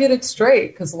got to get it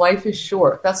straight because life is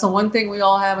short. That's the one thing we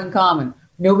all have in common.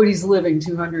 Nobody's living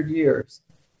 200 years.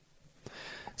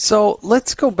 So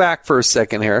let's go back for a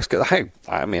second, Harris, because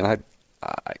I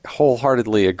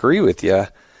wholeheartedly agree with you.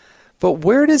 But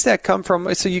where does that come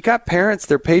from? So you got parents,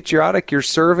 they're patriotic, you're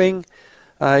serving,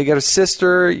 you got a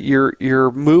sister,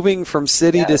 you're moving from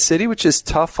city to city, which is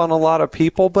tough on a lot of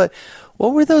people. But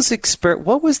what were those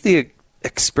what was the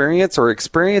experience or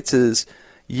experiences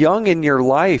young in your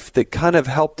life that kind of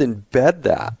helped embed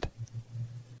that?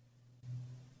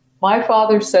 My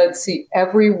father said, see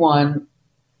everyone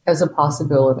as a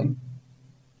possibility,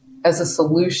 as a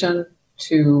solution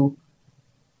to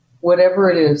whatever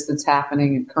it is that's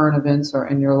happening in current events or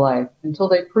in your life until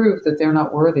they prove that they're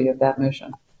not worthy of that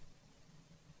mission.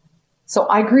 So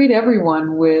I greet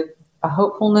everyone with a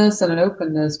hopefulness and an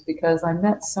openness because I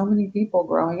met so many people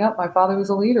growing up. My father was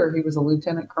a leader. He was a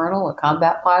lieutenant colonel, a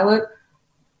combat pilot.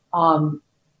 And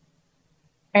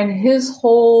his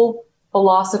whole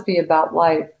philosophy about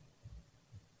life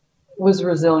was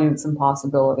resilience and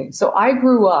possibility. So I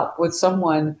grew up with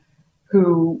someone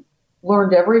who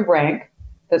learned every rank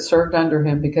that served under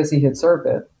him because he had served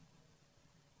it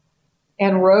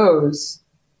and rose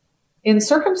in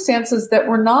circumstances that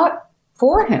were not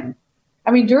for him.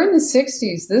 I mean, during the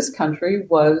 60s, this country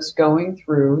was going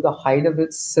through the height of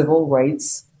its civil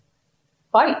rights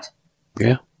fight.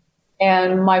 Yeah.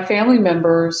 And my family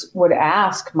members would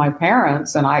ask my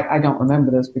parents, and I don't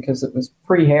remember this because it was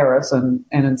pre-Harris and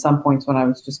in some points when I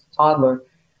was just a toddler.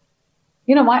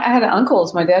 I had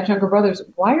uncles, my dad's younger brothers.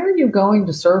 Why are you going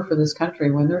to serve for this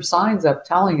country when there's signs up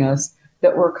telling us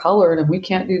that we're colored and we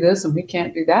can't do this and we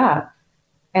can't do that?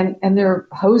 And they're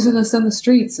hosing us in the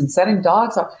streets and setting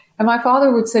dogs up. And my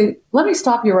father would say, let me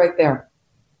stop you right there.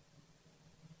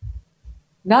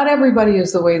 Not everybody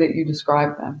is the way that you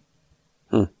describe them.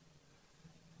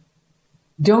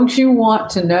 Don't you want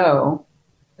to know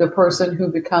the person who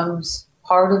becomes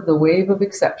part of the wave of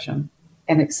exception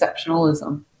and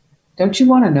exceptionalism? Don't you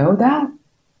want to know that?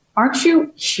 Aren't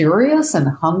you curious and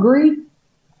hungry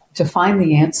to find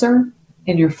the answer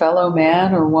in your fellow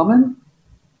man or woman?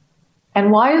 And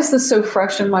why is this so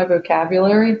fresh in my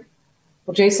vocabulary?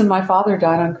 Well, Jason, my father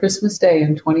died on Christmas Day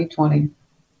in 2020.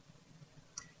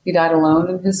 He died alone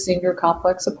in his senior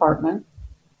complex apartment.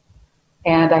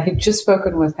 And I had just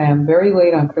spoken with him very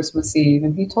late on Christmas Eve,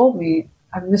 and he told me,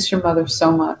 I miss your mother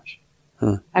so much.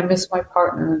 I miss my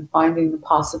partner in finding the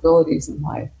possibilities in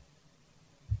life.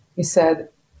 He said,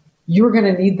 you're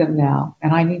going to need them now,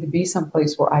 and I need to be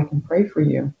someplace where I can pray for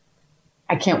you.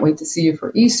 I can't wait to see you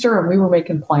for Easter, and we were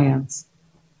making plans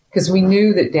because we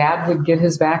knew that Dad would get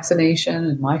his vaccination,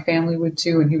 and my family would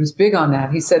too, and he was big on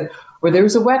that. He said, where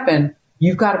there's a weapon,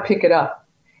 you've got to pick it up,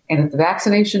 and if the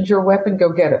vaccination's your weapon,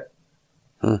 go get it.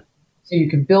 So you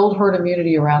can build herd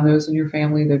immunity around those in your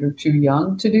family that are too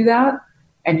young to do that,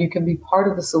 and you can be part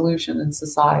of the solution in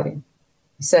society.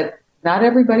 He said, not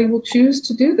everybody will choose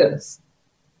to do this,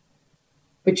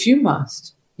 but you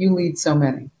must. You lead so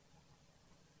many.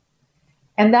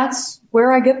 And that's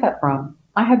where I get that from.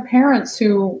 I had parents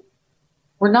who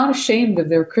were not ashamed of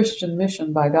their Christian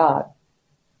mission by God.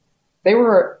 They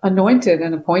were anointed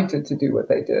and appointed to do what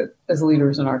they did as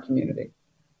leaders in our community.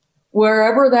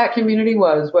 Wherever that community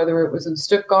was, whether it was in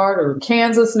Stuttgart or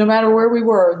Kansas, no matter where we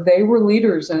were, they were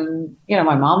leaders. And,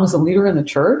 my mom was a leader in the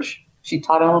church. She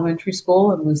taught elementary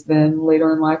school and was then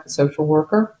later in life a social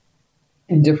worker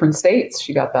in different states.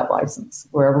 She got that license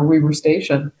wherever we were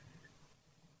stationed.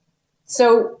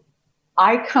 So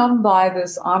I come by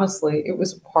this honestly. It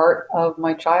was part of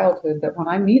my childhood that when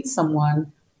I meet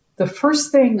someone, the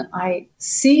first thing I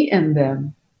see in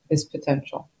them is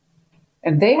potential.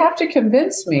 And they have to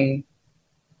convince me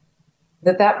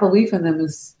that that belief in them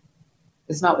is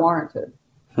not warranted.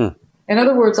 In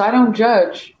other words, I don't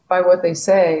judge by what they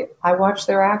say. I watch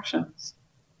their actions.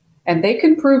 And they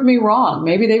can prove me wrong.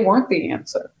 Maybe they weren't the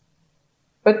answer.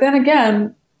 But then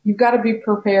again, you've got to be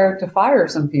prepared to fire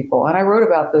some people. And I wrote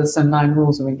about this in 9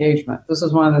 Rules of Engagement. This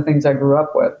is one of the things I grew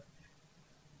up with.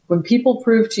 When people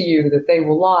prove to you that they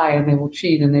will lie and they will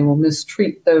cheat and they will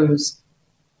mistreat those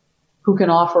who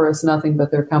can offer us nothing but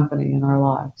their company in our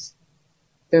lives.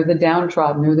 They're the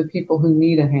downtrodden. They're the people who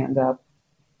need a hand up.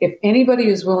 If anybody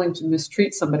is willing to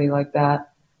mistreat somebody like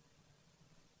that,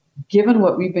 given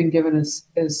what we've been given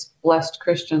as blessed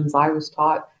Christians, I was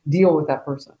taught, deal with that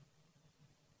person.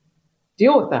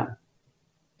 Deal with them.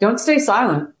 Don't stay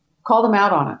silent. Call them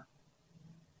out on it.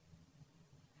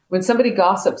 When somebody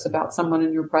gossips about someone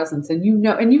in your presence and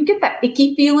you get that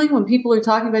icky feeling when people are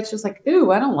talking about, it's just like,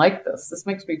 ooh, I don't like this. This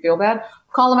makes me feel bad.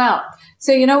 Call them out.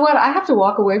 Say, you know what? I have to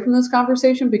walk away from this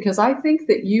conversation because I think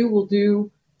that you will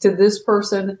do to this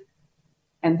person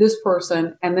and this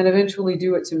person and then eventually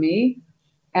do it to me.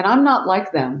 And I'm not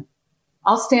like them.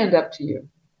 I'll stand up to you.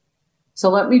 So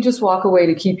let me just walk away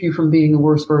to keep you from being the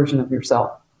worst version of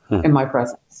yourself in my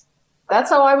presence. That's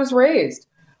how I was raised.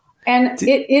 And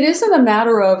it isn't a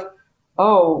matter of,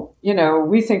 oh,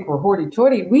 we think we're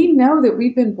hoity-toity. We know that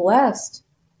we've been blessed.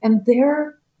 And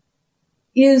there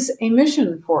is a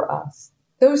mission for us.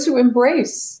 Those who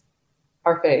embrace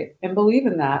our faith and believe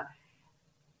in that.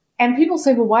 And people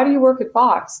say, well, why do you work at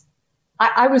Fox?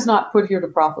 I was not put here to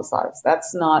prophesize.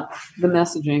 That's not the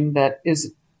messaging that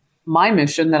is my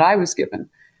mission that I was given.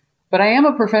 But I am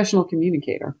a professional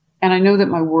communicator. And I know that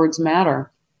my words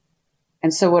matter.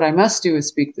 And so what I must do is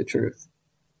speak the truth.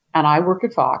 And I work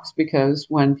at Fox because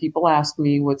when people ask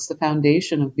me what's the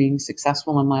foundation of being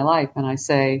successful in my life, and I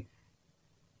say,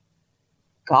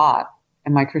 God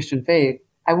and my Christian faith,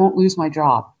 I won't lose my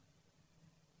job.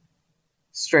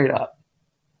 Straight up.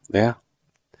 Yeah.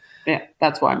 Yeah,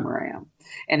 that's why I'm where I am.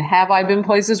 And have I been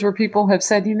places where people have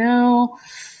said,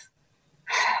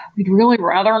 we'd really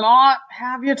rather not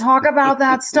have you talk about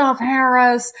that stuff,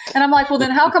 Harris. And I'm like, well, then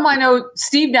how come I know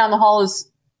Steve down the hall is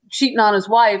cheating on his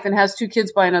wife and has 2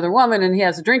 kids by another woman and he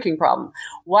has a drinking problem?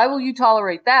 Why will you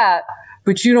tolerate that,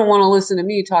 but you don't want to listen to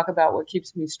me talk about what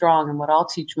keeps me strong and what I'll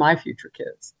teach my future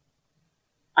kids?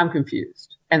 I'm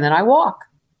confused. And then I walk.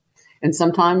 And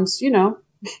sometimes,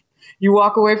 you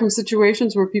walk away from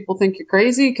situations where people think you're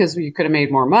crazy because you could have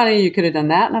made more money. You could have done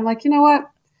that. And I'm like, you know what?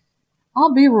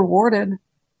 I'll be rewarded.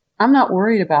 I'm not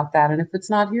worried about that. And if it's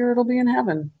not here, it'll be in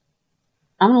heaven.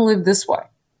 I'm going to live this way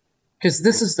because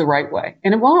this is the right way.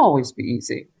 And it won't always be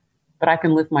easy, but I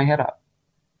can lift my head up,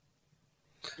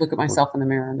 look at myself in the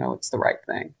mirror and know it's the right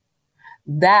thing.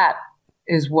 That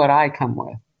is what I come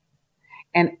with.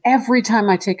 And every time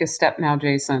I take a step now,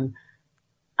 Jason,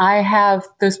 I have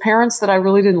those parents that I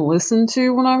really didn't listen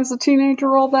to when I was a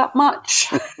teenager all that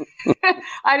much.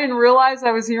 I didn't realize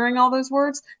I was hearing all those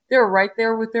words. They're right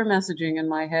there with their messaging in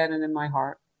my head and in my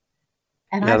heart.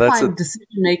 And I find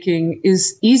decision-making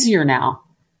is easier now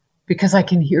because I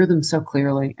can hear them so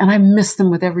clearly. And I miss them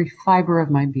with every fiber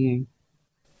of my being.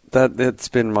 That's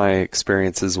been my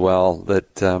experience as well,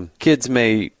 that kids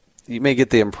you may get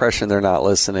the impression they're not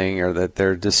listening or that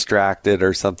they're distracted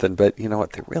or something, but you know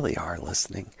what? They really are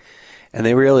listening and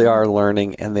they really are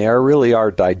learning and they really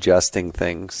are digesting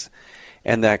things.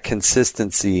 And that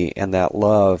consistency and that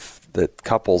love that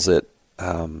couples it,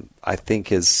 I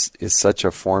think is such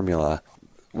a formula.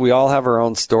 We all have our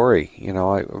own story.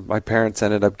 My parents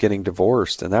ended up getting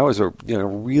divorced, and that was a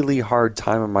really hard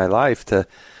time in my life to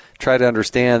try to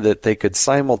understand that they could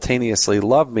simultaneously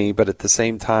love me, but at the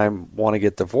same time want to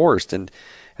get divorced. And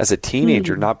as a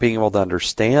teenager, not being able to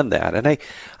understand that. And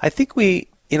I think we,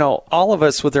 all of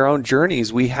us with our own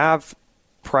journeys, we have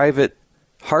private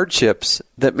hardships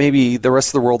that maybe the rest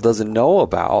of the world doesn't know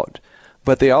about,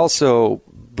 but they also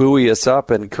buoy us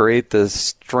up and create the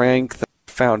strength,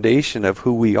 foundation of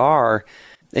who we are.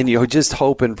 And just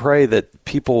hope and pray that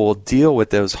people will deal with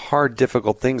those hard,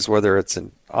 difficult things, whether it's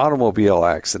an automobile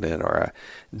accident or a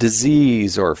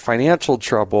disease or financial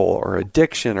trouble or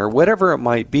addiction or whatever it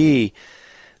might be,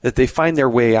 that they find their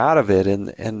way out of it.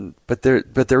 But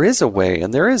there is a way,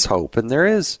 and there is hope, and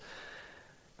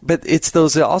but it's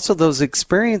those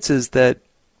experiences that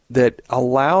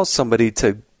allow somebody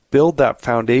to build that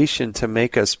foundation to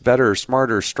make us better,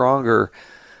 smarter, stronger,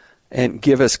 and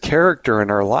give us character in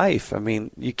our life. I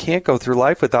mean, you can't go through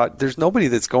life there's nobody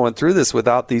that's going through this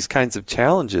without these kinds of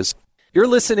challenges. You're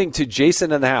listening to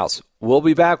Jason in the House. We'll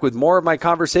be back with more of my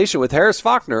conversation with Harris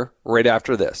Faulkner right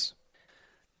after this.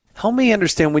 Help me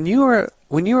understand, when you were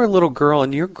a little girl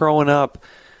and you're growing up,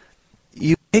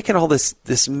 you've taken all this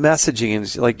messaging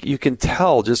and like you can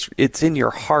tell just it's in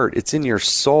your heart, it's in your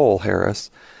soul,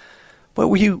 Harris. But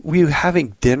were you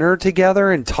having dinner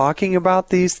together and talking about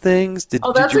these things? Did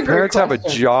your parents have a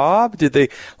job? Did they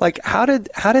how did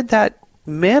that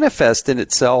manifest in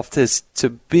itself to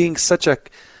being such a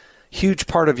huge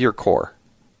part of your core?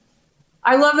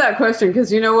 I love that question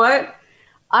because you know what?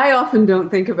 I often don't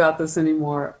think about this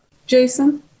anymore.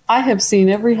 Jason, I have seen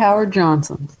every Howard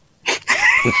Johnson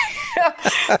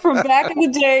from back in the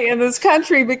day in this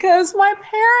country because my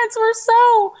parents were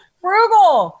so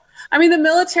frugal. I mean, the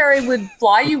military would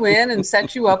fly you in and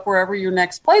set you up wherever your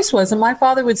next place was. And my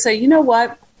father would say, you know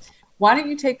what? Why don't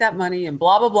you take that money and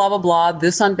blah, blah, blah, blah, blah,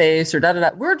 this on base or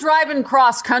da-da-da. We're driving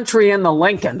cross country in the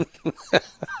Lincoln.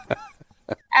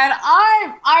 And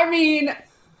I mean,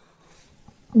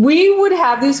 we would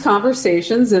have these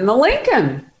conversations in the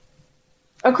Lincoln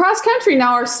across country.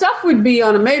 Now, our stuff would be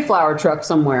on a Mayflower truck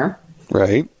somewhere.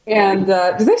 Right. And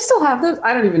do they still have those?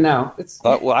 I don't even know.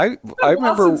 Well, I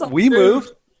remember we moved.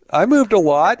 I moved a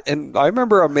lot, and I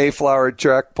remember a Mayflower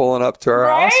truck pulling up to our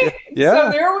house. Yeah.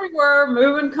 So there we were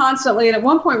moving constantly. And at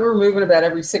one point, we were moving about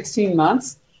every 16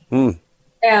 months. And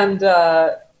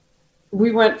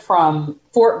we went from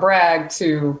Fort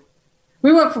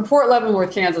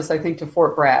Leavenworth, Kansas, I think, to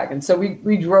Fort Bragg. And so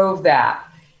we drove that.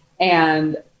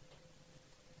 And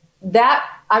that,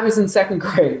 I was in second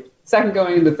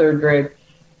going into third grade.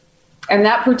 And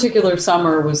that particular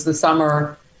summer was the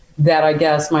summer that I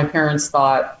guess my parents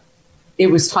thought it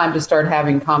was time to start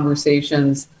having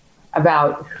conversations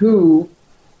about who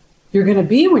you're going to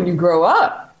be when you grow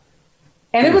up.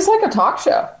 And it was like a talk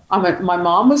show. My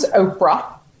mom was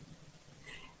Oprah.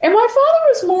 And my father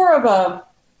was more of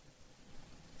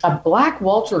a black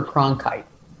Walter Cronkite.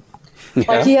 Yeah.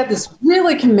 Like he had this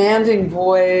really commanding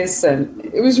voice, and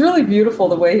it was really beautiful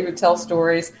the way he would tell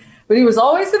stories. But he was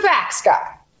always the facts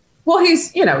guy. Well,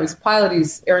 he's a pilot,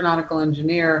 he's aeronautical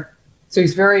engineer, so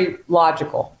he's very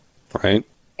logical. Right.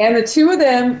 And the two of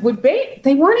them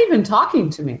they weren't even talking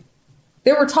to me.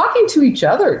 They were talking to each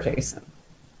other, Jason.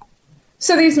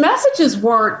 So these messages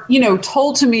weren't,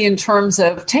 told to me in terms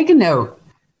of, take a note.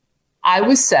 I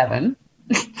was 7,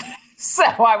 so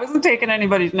I wasn't taking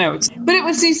anybody's notes. But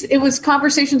it was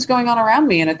conversations going on around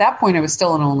me. And at that point, I was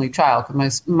still an only child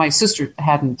because my sister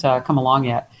hadn't come along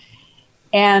yet.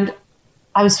 And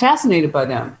I was fascinated by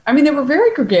them. I mean, they were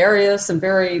very gregarious and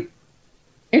very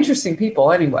interesting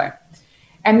people anyway.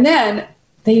 And then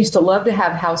they used to love to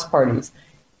have house parties.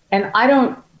 And I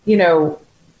don't know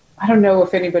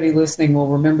if anybody listening will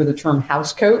remember the term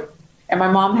house coat. And my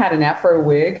mom had an afro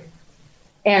wig.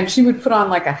 And she would put on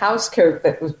like a house coat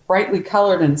that was brightly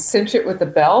colored and cinch it with a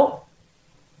belt.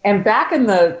 And back in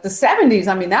the 70s,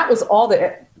 I mean, that was all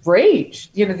the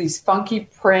rage. These funky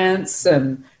prints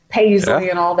and paisley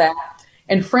and all that.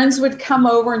 And friends would come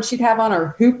over and she'd have on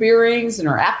her hoop earrings and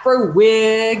her afro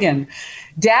wig. And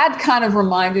Dad kind of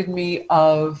reminded me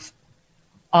of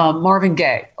Marvin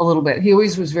Gaye a little bit. He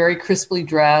always was very crisply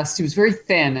dressed. He was very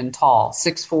thin and tall,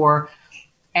 6'4",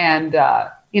 and,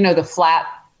 the flat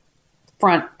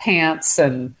front pants.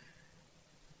 And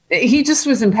he just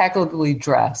was impeccably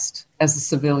dressed as a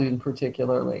civilian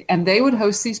particularly. And they would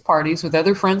host these parties with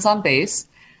other friends on base.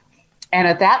 And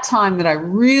at that time that I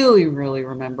really, really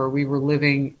remember, we were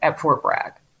living at Fort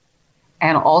Bragg.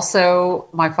 And also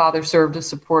my father served as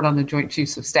support on the Joint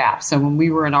Chiefs of Staff. So when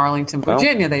we were in Arlington,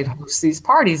 Virginia, they'd host these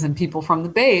parties and people from the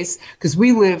base, because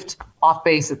we lived off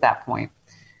base at that point.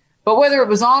 But whether it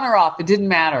was on or off, it didn't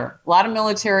matter. A lot of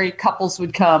military couples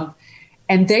would come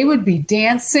and they would be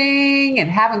dancing and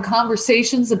having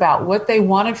conversations about what they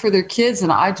wanted for their kids.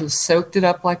 And I just soaked it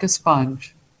up like a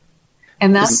sponge.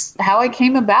 And that's how I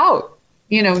came about,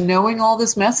 knowing all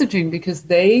this messaging, because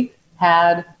they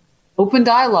had open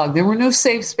dialogue. There were no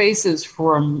safe spaces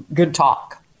for good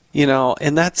talk.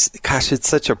 And it's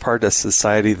such a part of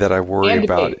society that I worry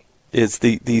about. Is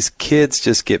these kids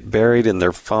just get buried in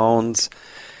their phones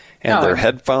and their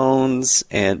headphones,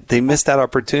 and they miss that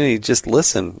opportunity. Just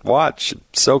listen, watch,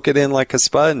 soak it in like a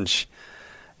sponge.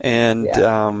 And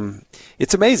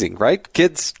it's amazing, right?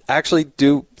 Kids actually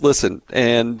do listen.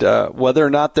 And whether or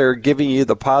not they're giving you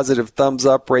the positive thumbs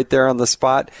up right there on the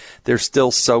spot, they're still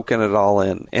soaking it all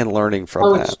in and learning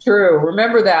from that. It's true.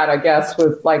 Remember that, I guess,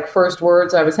 with like first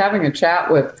words. I was having a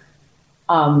chat with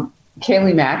Kaylee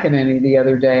McEnany the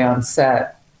other day on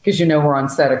set, because we're on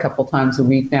set a couple times a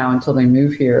week now until they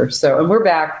move here. So, and we're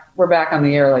back on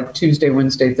the air like Tuesday,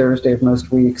 Wednesday, Thursday of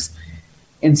most weeks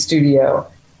in studio.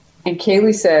 And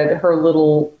Kaylee said her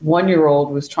little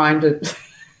 1-year-old was trying to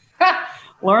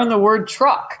learn the word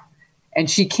truck, and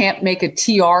she can't make a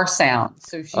TR sound.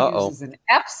 So she uses an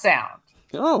F sound.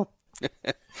 Oh,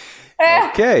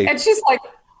 okay. And she's like,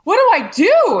 what do I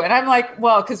do? And I'm like,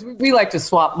 well, because we like to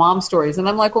swap mom stories. And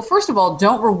I'm like, well, first of all,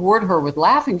 don't reward her with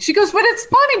laughing. She goes, but it's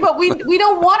funny, but we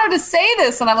don't want her to say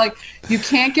this. And I'm like, you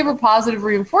can't give her positive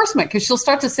reinforcement, because she'll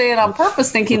start to say it on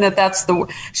purpose, thinking that that's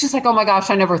she's like, oh my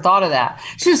gosh, I never thought of that.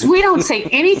 She goes, we don't say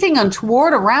anything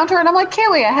untoward around her. And I'm like,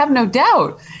 Kaylee, I have no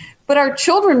doubt. But our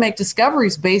children make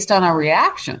discoveries based on our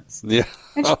reactions. Yeah.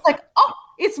 And she's like, oh,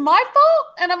 It's my fault?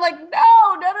 And I'm like,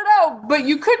 no. But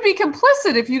you could be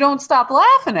complicit if you don't stop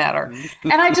laughing at her.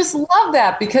 And I just love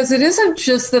that, because it isn't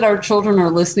just that our children are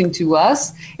listening to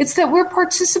us. It's that we're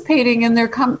participating in their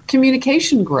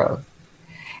communication growth.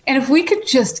 And if we could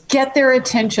just get their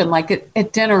attention, like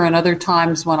at dinner and other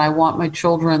times when I want my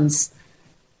children's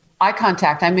eye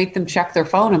contact, I make them check their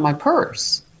phone in my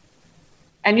purse.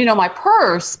 And, my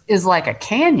purse is like a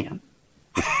canyon.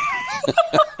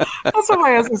 That's what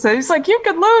my husband said. He's like, you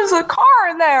could lose a car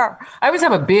in there. I always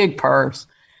have a big purse.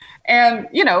 And,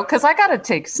 because I got to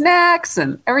take snacks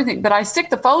and everything. But I stick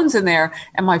the phones in there,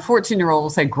 and my 14-year-old will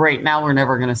say, great, now we're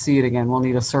never going to see it again. We'll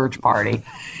need a search party.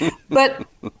 But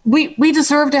we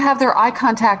deserve to have their eye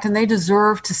contact, and they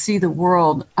deserve to see the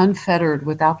world unfettered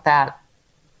without that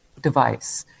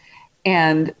device.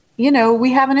 And,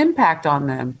 we have an impact on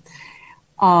them.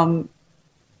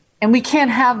 And we can't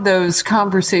have those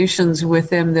conversations with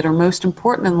them that are most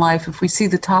important in life if we see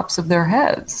the tops of their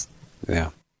heads. Yeah.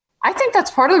 I think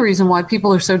that's part of the reason why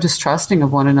people are so distrusting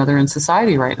of one another in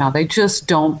society right now. They just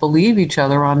don't believe each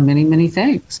other on many, many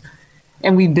things.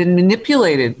 And we've been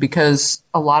manipulated because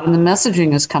a lot of the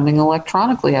messaging is coming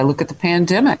electronically. I look at the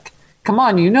pandemic. Come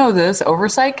on, this.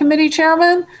 Oversight Committee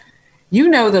Chairman,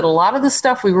 that a lot of the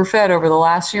stuff we were fed over the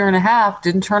last year and a half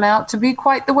didn't turn out to be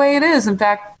quite the way it is. In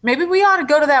fact, maybe we ought to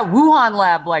go to that Wuhan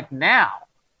lab now.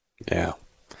 Yeah.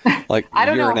 Like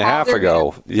a year and a half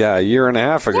ago. Yeah, a year and a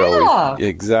half ago. Yeah.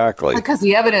 Exactly. Because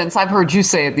the evidence, I've heard you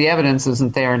say it, the evidence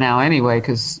isn't there now anyway,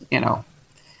 because,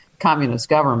 communist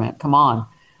government, come on.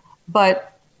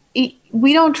 But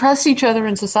we don't trust each other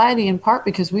in society, in part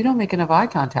because we don't make enough eye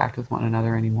contact with one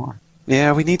another anymore.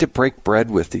 Yeah, we need to break bread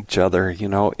with each other.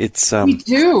 It's we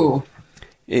do.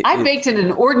 I baked in an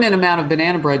inordinate amount of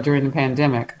banana bread during the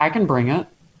pandemic. I can bring it.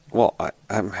 Well,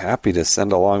 I'm happy to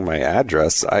send along my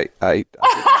address. I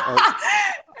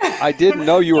didn't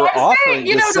know you were offering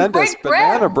to send us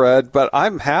banana bread, but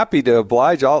I'm happy to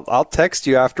oblige. I'll text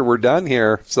you after we're done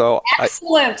here. So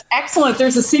excellent.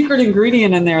 There's a secret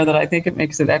ingredient in there that I think it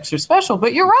makes it extra special.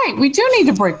 But you're right. We do need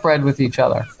to break bread with each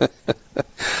other.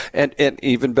 and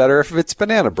even better if it's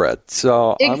banana bread.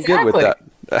 So exactly. I'm good with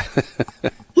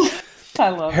that. I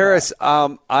love Harris,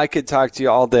 I could talk to you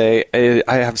all day.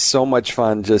 I have so much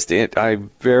fun.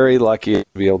 I'm very lucky to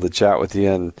be able to chat with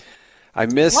you, and I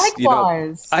miss,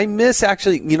 Likewise. I miss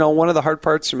actually, one of the hard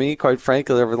parts for me, quite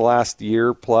frankly, over the last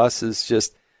year plus is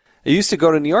just, I used to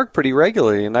go to New York pretty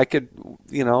regularly, and I could,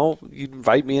 you'd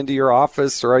invite me into your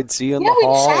office, or I'd see you in the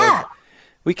hall. Chat.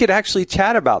 We could actually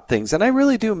chat about things, and I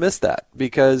really do miss that,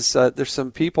 because there's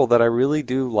some people that I really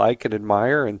do like and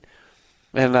admire,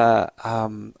 and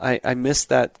I miss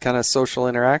that kind of social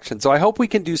interaction. So I hope we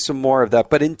can do some more of that.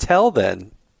 But until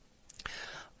then,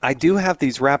 I do have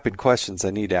these rapid questions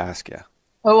I need to ask you.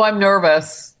 Oh, I'm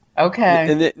nervous.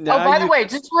 Okay. By the way,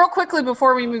 just real quickly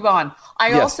before we move on,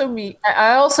 I also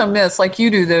miss, like you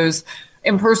do, those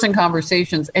in-person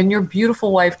conversations, and your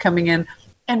beautiful wife coming in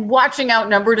and watching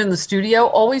Outnumbered in the studio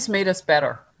always made us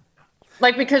better.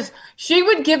 Like, because she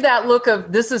would give that look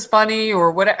of, this is funny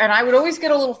or whatever, and I would always get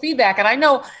a little feedback. And I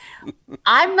know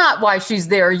I'm not why she's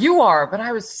there, you are, but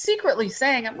I was secretly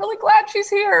saying, I'm really glad she's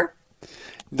here.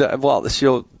 Well,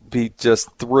 she'll be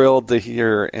just thrilled to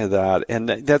hear that. And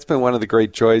that's been one of the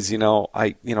great joys.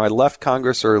 I left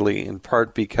Congress early in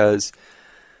part because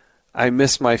I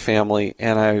miss my family,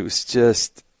 and I was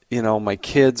just, my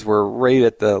kids were right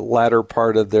at the latter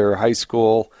part of their high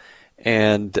school.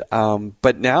 And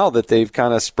but now that they've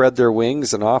kind of spread their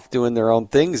wings and off doing their own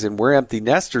things, and we're empty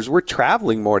nesters, we're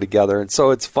traveling more together, and so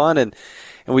it's fun, and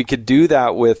we could do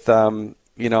that with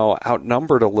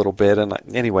Outnumbered a little bit. And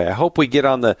anyway, I hope we get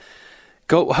on the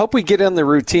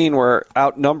routine where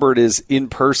Outnumbered is in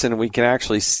person, and we can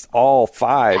actually all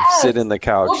five sit in the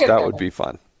couch. That would be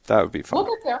fun. We'll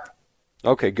get there.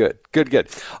 Okay, good.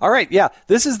 All right, yeah,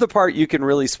 this is the part you can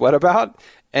really sweat about.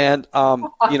 And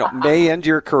may end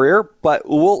your career, but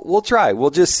we'll try.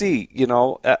 We'll just see.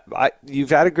 You've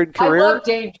had a good career. I love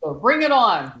danger. Bring it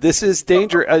on. This is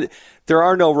danger. There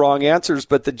are no wrong answers,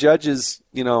 but the judges,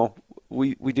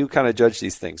 we do kind of judge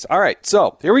these things. All right,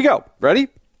 so here we go. Ready?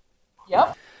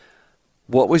 Yep.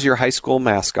 What was your high school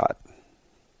mascot?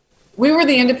 We were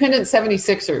the Independent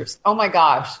 76ers. Oh my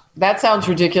gosh. That sounds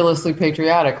ridiculously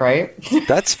patriotic, right?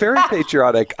 That's very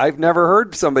patriotic. I've never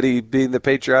heard somebody being the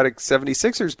patriotic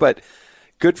 76ers, but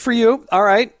good for you. All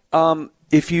right.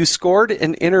 If you scored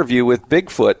an interview with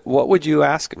Bigfoot, what would you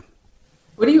ask him?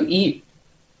 What do you eat?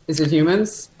 Is it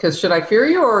humans? Because should I fear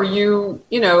you, or are you,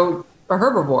 a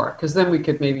herbivore? Because then we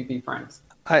could maybe be friends.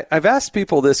 I've asked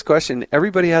people this question.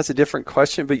 Everybody has a different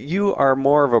question, but you are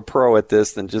more of a pro at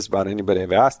this than just about anybody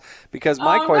I've asked. Because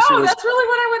my question was, that's really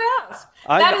what I would ask.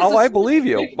 I believe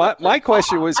you. My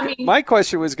question was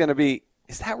going to be,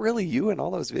 is that really you in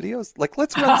all those videos? Like,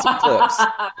 let's run some clips.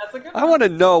 That's a good one. I want to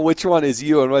know which one is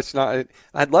you and which not.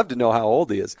 I'd love to know how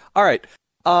old he is. All right.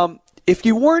 If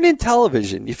you weren't in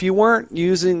television, if you weren't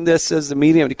using this as a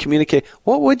medium to communicate,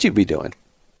 what would you be doing?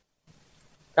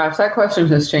 Gosh, that question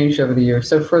has changed over the years.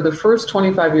 So for the first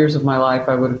 25 years of my life,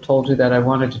 I would have told you that I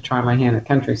wanted to try my hand at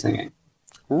country singing.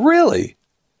 Really?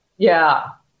 Yeah.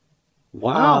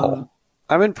 Wow.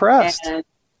 I'm impressed.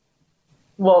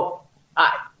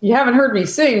 You haven't heard me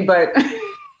sing, but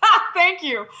thank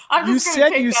you. You said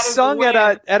you sung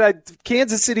at a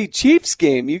Kansas City Chiefs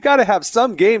game. You got to have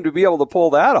some game to be able to pull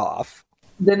that off.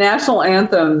 The national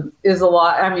anthem is a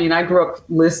lot. I mean, I grew up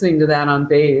listening to that on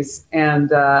bass and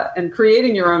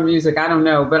creating your own music. I don't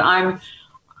know, but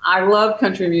I love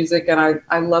country music, and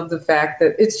I love the fact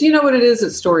that it's, you know what it is?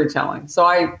 It's storytelling.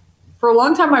 So for a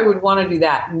long time, I would want to do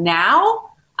that.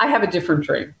 Now I have a different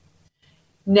dream.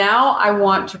 Now I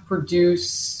want to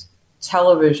produce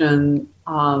television,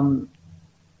 unscripted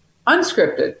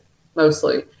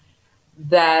mostly,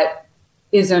 that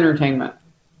is entertainment,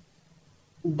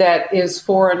 that is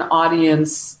for an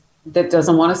audience that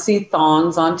doesn't want to see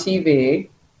thongs on TV,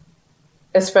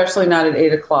 especially not at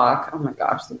 8 o'clock. Oh my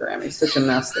gosh, the Grammy's such a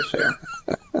mess this year.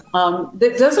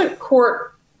 That doesn't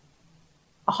court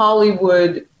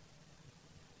Hollywood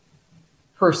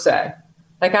per se.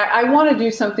 Like I want to do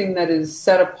something that is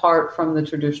set apart from the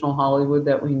traditional Hollywood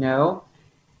that we know.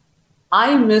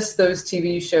 I miss those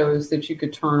TV shows that you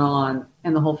could turn on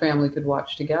and the whole family could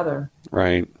watch together.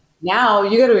 Right. Now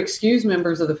you got to excuse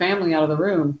members of the family out of the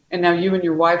room. And now you and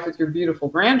your wife with your beautiful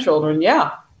grandchildren,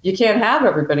 you can't have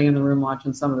everybody in the room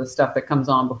watching some of the stuff that comes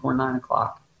on before 9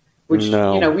 o'clock, which, we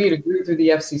had agreed through the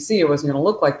FCC. It wasn't going to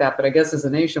look like that. But I guess as a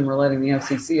nation, we're letting the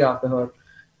FCC off the hook.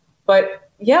 But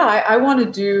I want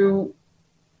to do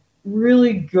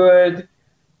really good,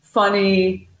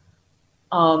 funny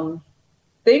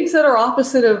things that are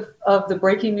opposite of the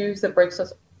breaking news that breaks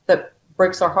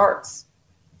our hearts.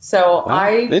 So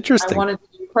I wanted to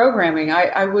do programming.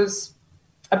 I was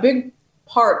a big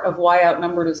part of why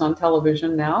Outnumbered is on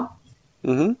television now.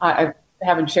 Mm-hmm. I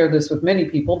haven't shared this with many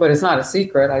people, but it's not a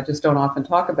secret. I just don't often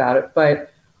talk about it.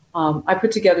 But I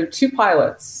put together 2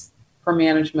 pilots for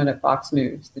management at Fox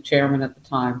News, the chairman at the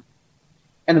time.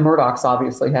 And the Murdochs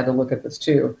obviously had to look at this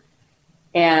too.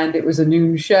 And it was a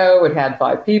noon show. It had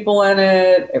 5 people in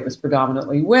it. It was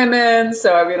predominantly women.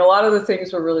 So, I mean, a lot of the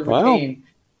things were really routine. Wow.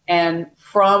 And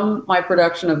from my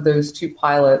production of those 2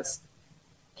 pilots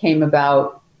came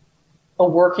about a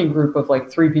working group of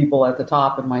like 3 people at the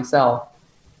top and myself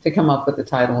to come up with the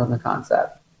title and the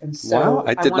concept. And so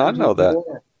I did not know that.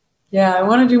 More. Yeah, I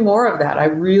want to do more of that.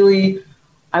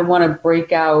 I want to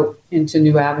break out into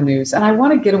new avenues, and I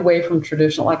want to get away from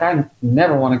traditional. Like I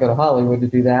never want to go to Hollywood to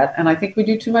do that. And I think we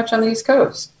do too much on the East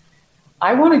Coast.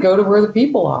 I want to go to where the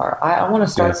people are. I want to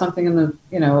start something in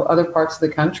the, other parts of the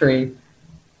country.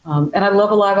 And I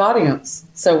love a live audience.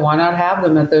 So why not have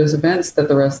them at those events that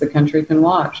the rest of the country can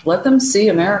watch? Let them see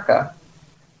America.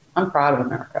 I'm proud of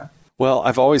America. Well,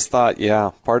 I've always thought,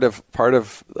 part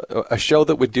of a show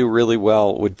that would do really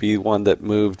well would be one that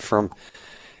moved from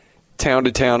town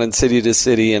to town and city to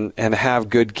city and have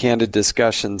good, candid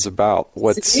discussions about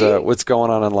what's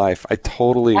going on in life. I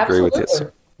totally agree with you.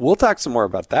 So we'll talk some more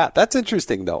about that. That's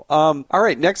interesting, though. All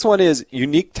right, next one is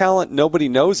unique talent nobody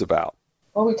knows about.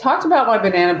 Well, we talked about my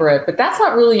banana bread, but that's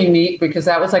not really unique because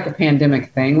that was like a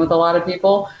pandemic thing with a lot of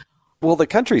people. Well, the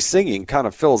country singing kind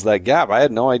of fills that gap. I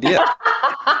had no idea.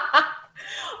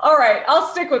 All right,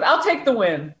 I'll take the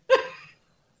win.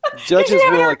 Judges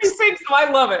will sing, so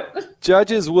I love it.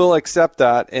 Judges will accept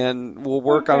that, and we'll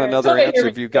work on another answer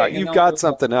if you've got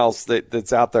something else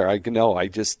that's out there.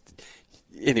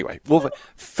 Anyway. Well,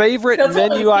 favorite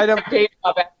menu item.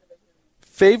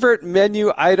 Favorite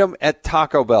menu item at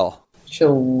Taco Bell.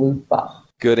 Chalupa.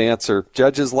 Good answer.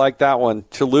 Judges like that one.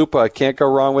 Chalupa. Can't go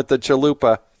wrong with the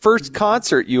chalupa. First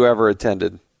concert you ever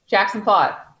attended? Jackson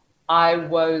 5. I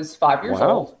was 5 years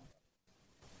old.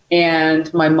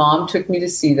 And my mom took me to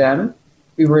see them.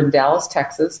 We were in Dallas,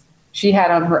 Texas. She had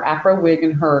on her afro wig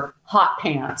and her hot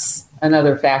pants,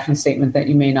 another fashion statement that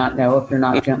you may not know if you're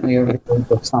not gently over the course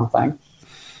of something.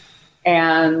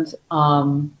 And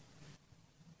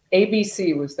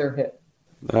ABC was their hit.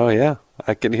 Oh, yeah.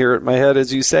 I can hear it in my head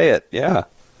as you say it. Yeah.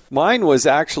 Mine was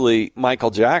actually Michael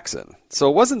Jackson. So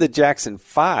it wasn't the Jackson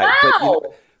 5.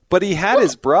 Wow. But he had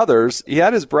his brothers.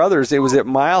 It was at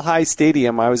Mile High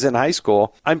Stadium. I was in high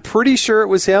school. I'm pretty sure it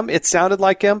was him. It sounded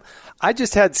like him. I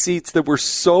just had seats that were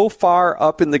so far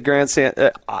up in the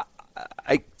grandstand.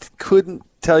 I couldn't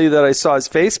tell you that I saw his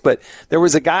face, but there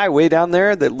was a guy way down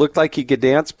there that looked like he could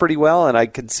dance pretty well, and I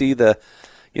could see the,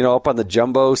 up on the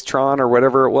Jumbotron or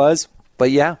whatever it was.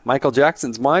 But yeah, Michael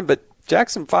Jackson's mine, but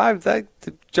Jackson 5, the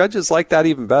judges like that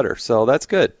even better, so that's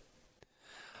good.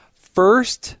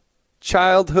 First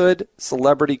childhood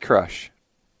celebrity crush.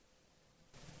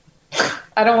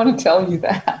 I don't want to tell you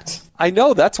that. I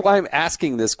know, that's why I'm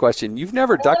asking this question. You've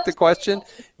never ducked the question.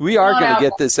 We are going to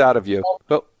get this out of you.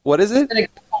 But what is it?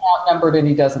 Outnumbered and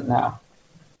he doesn't know.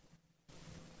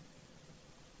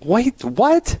 Wait,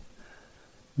 what?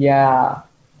 Yeah.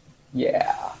 You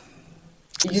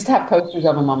just have posters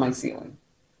of him on my ceiling.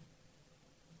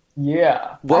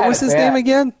 Yeah. What was his name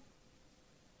again?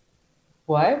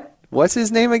 What? What's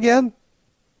his name again?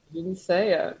 Didn't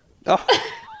say it. Oh,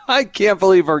 I can't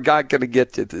believe we're not going to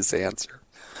get to this answer.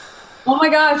 Oh my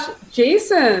gosh,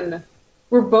 Jason.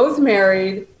 We're both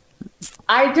married.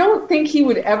 I don't think he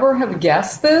would ever have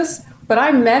guessed this, but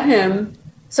I met him.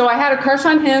 So I had a crush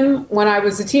on him when I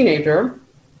was a teenager.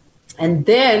 And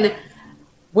then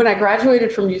when I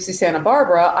graduated from UC Santa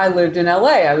Barbara, I lived in LA.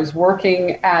 I was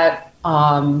working at,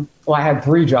 I had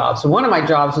 3 jobs. So one of my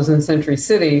jobs was in Century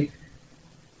City.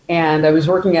 And I was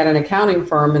working at an accounting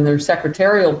firm in their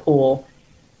secretarial pool.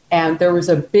 And there was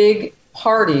a big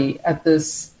party at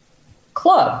this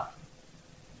club.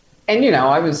 And,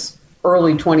 I was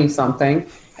early 20-something,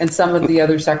 and some of the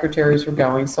other secretaries were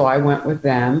going, so I went with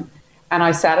them. And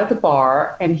I sat at the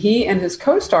bar, and he and his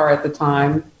co-star at the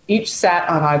time each sat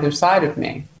on either side of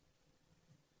me.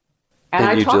 And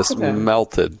I you talked just with him.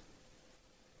 Melted.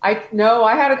 I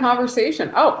had a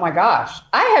conversation. Oh, my gosh.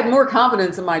 I had more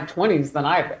confidence in my 20s than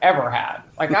I've ever had.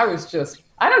 Like, I was just,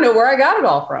 I don't know where I got it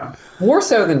all from. More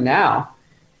so than now.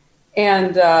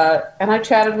 And I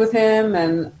chatted with him,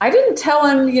 and I didn't tell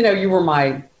him, you were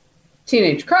my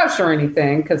teenage crush or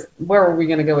anything, because where were we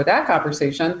going to go with that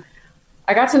conversation?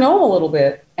 I got to know him a little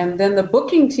bit. And then the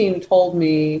booking team told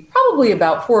me probably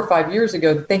about 4 or 5 years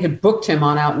ago that they had booked him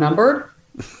on Outnumbered.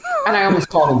 And I almost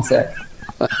called in sick.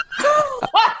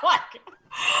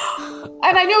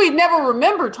 And I knew he'd never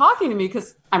remember talking to me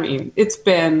because, it's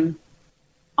been,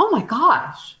 oh my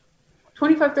gosh,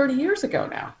 25, 30 years ago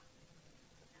now.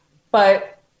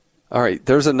 But all right,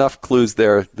 there's enough clues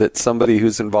there that somebody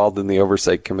who's involved in the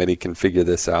oversight committee can figure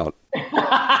this out.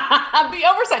 The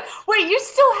oversight. Wait, you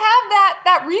still have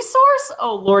that resource?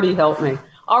 Oh, Lordy, help me.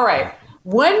 All right.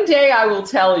 One day I will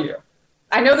tell you.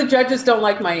 I know the judges don't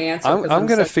like my answer. I'm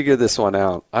going to figure this one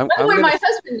out. By the way, my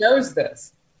husband knows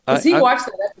this. Because he watched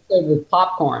that episode with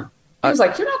popcorn. He was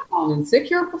like, you're not calling in sick.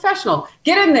 You're a professional.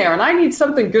 Get in there, and I need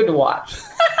something good to watch.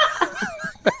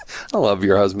 I love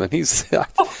your husband.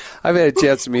 I've had a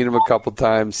chance to meet him a couple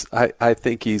times. I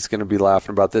think he's going to be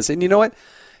laughing about this. And you know what,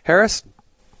 Harris?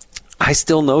 I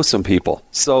still know some people.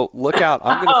 So look out.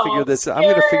 I'm going to figure this. I'm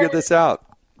going to figure this out.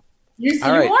 You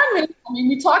warned me.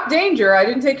 We talked danger. I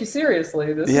didn't take you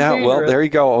seriously. This is dangerous. Well, there you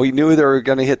go. We knew they were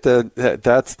going to hit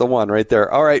that's the one right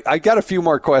there. All right. I got a few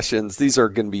more questions. These are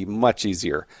going to be much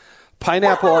easier.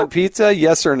 Pineapple on pizza,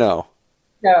 yes or no?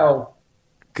 No.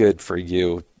 Good for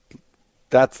you.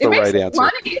 That's the right answer.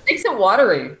 It makes it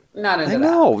watery. Not into I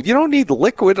know. You don't need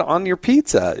liquid on your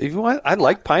pizza. If you want, I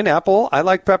like pineapple. I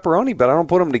like pepperoni, but I don't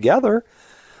put them together.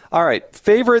 All right.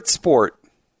 Favorite sport?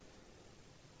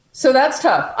 So that's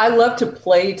tough. I love to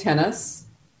play tennis,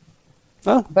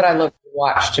 but I love to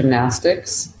watch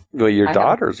gymnastics. Well, your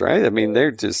daughters, right?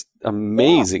 They're just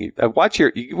amazing. Yeah.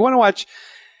 You want to watch,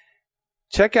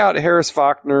 check out Harris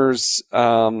Faulkner's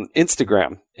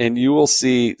Instagram, and you will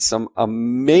see some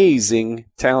amazing,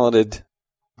 talented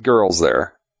girls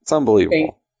there. It's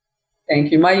unbelievable.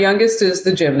 Thank you. My youngest is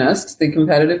the gymnast, the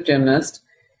competitive gymnast,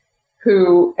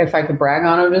 who, if I could brag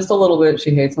on her just a little bit,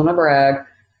 she hates when I brag,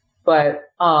 but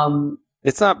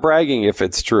it's not bragging if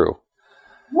it's true.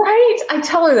 Right. I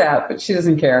tell her that, but she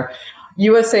doesn't care.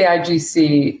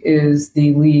 USAIGC is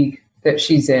the league that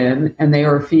she's in, and they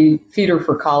are a feeder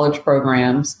for college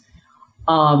programs.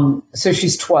 So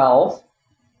she's 12,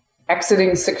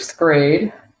 exiting 6th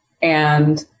grade,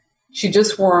 and she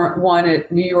just won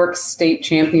at New York State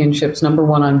Championships,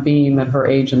 #1 on beam at her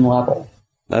age and level.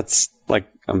 That's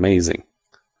amazing.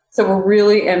 So we're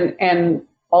really, and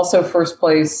also first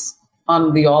place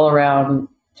on the all-around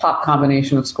top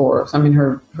combination of scores.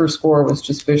 Her score was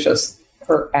just vicious.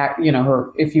 Her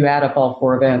if you add up all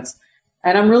 4 events.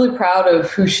 And I'm really proud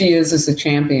of who she is as a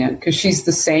champion, because she's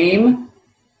the same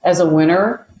as a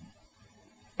winner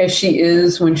as she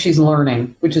is when she's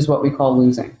learning, which is what we call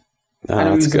losing. I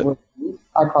don't use the word lose,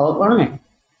 I call it learning.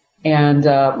 And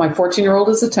my 14-year-old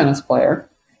is a tennis player.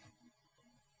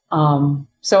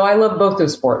 So I love both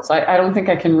those sports. I don't think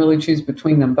I can really choose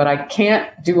between them, but I can't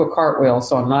do a cartwheel,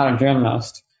 so I'm not a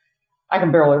gymnast. I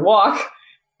can barely walk,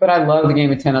 but I love the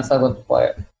game of tennis. I love to play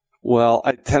it. Well,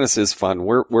 tennis is fun.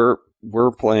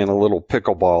 We're playing a little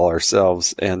pickleball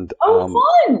ourselves, and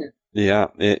fun! Yeah,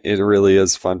 it really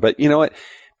is fun. But you know what?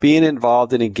 Being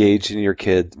involved and engaged in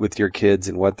with your kids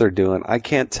and what they're doing, I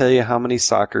can't tell you how many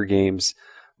soccer games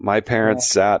my parents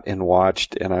sat and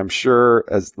watched, and I'm sure,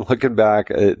 as looking back,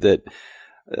 that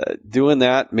doing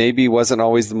that maybe wasn't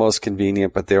always the most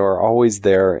convenient, but they were always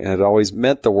there, and it always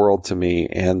meant the world to me.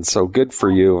 And so good for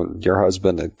you and your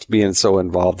husband and being so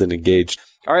involved and engaged.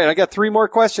 All right, I got 3 more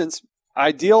questions.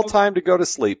 Ideal time to go to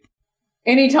sleep?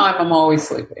 Anytime. I'm always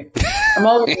sleeping. I'm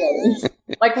always ready.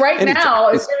 Like right now,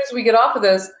 as soon as we get off of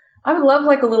this, I would love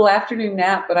like a little afternoon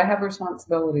nap, but I have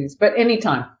responsibilities. But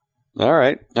anytime. All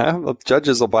right. The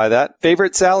judges will buy that.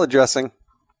 Favorite salad dressing?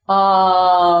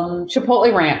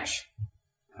 Chipotle ranch.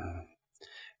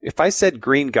 If I said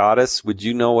Green Goddess, would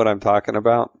you know what I'm talking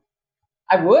about?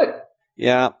 I would.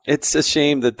 Yeah, it's a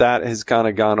shame that has kind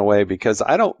of gone away, because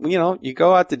I don't, you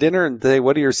go out to dinner and say,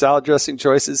 what are your salad dressing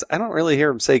choices? I don't really hear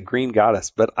them say Green Goddess,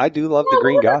 but I do love the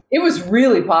Green Goddess. It was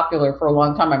really popular for a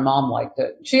long time. My mom liked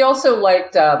it. She also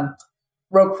liked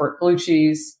Roquefort, blue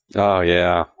cheese. Oh,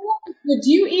 yeah.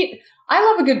 Do you eat? I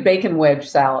love a good bacon wedge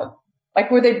salad, like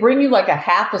where they bring you like a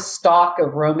half a stalk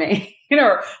of romaine,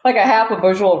 or like a half a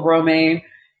bushel of romaine,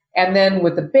 and then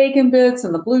with the bacon bits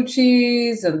and the blue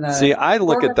cheese and the. See, I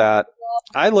look at that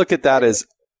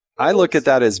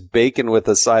as bacon with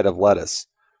a side of lettuce.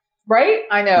 Right?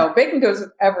 I know. Bacon goes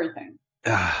with everything.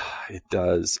 It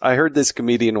does. I heard this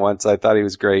comedian once. I thought he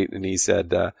was great, and he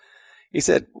said,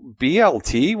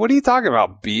 BLT? What are you talking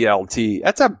about, BLT?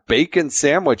 That's a bacon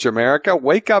sandwich, America.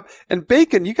 Wake up. And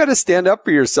bacon, you got to stand up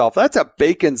for yourself. That's a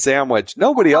bacon sandwich.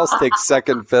 Nobody else takes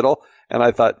second fiddle. And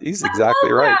I thought, he's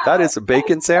exactly right. That is a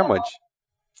bacon sandwich.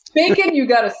 Bacon, you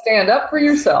got to stand up for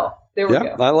yourself. There we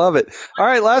go. I love it. All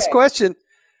right, last question.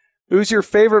 Who's your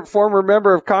favorite former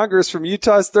member of Congress from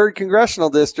Utah's 3rd Congressional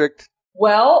District?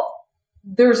 Well,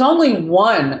 there's only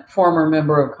one former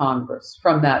member of Congress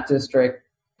from that district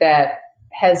that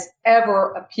has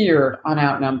ever appeared on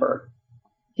Outnumbered.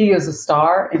 He is a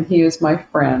star, and he is my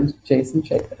friend, Jason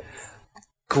Chaffetz.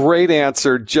 Great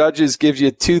answer. Judges gives you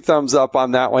 2 thumbs up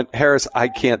on that one. Harris, I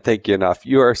can't thank you enough.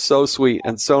 You are so sweet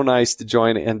and so nice to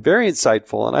join and very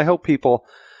insightful. And I hope people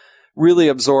really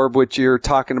absorb what you're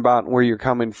talking about and where you're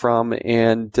coming from.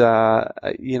 And,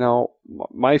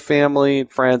 my family,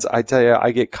 friends, I tell you,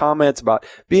 I get comments about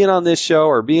being on this show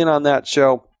or being on that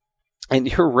show. And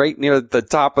you're right near the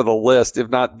top of the list, if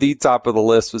not the top of the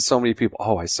list, with so many people.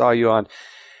 Oh, I saw you on.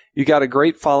 You got a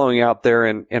great following out there,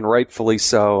 and rightfully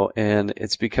so. And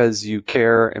it's because you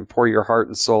care and pour your heart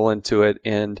and soul into it.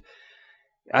 And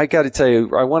I got to tell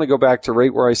you, I want to go back to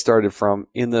right where I started from.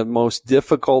 In the most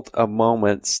difficult of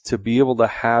moments, to be able to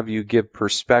have you give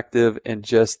perspective and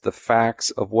just the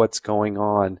facts of what's going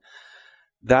on,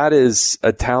 that is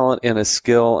a talent and a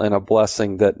skill and a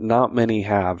blessing that not many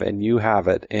have, and you have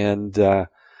it. And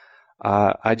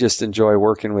I just enjoy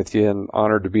working with you, and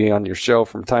honored to be on your show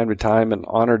from time to time, and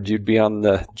honored you'd be on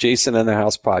the Jason in the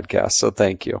House podcast. So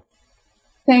thank you.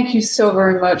 Thank you so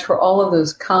very much for all of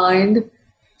those kind,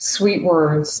 sweet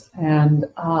words. And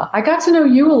I got to know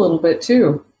you a little bit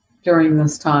too during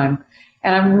this time.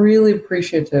 And I'm really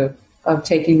appreciative of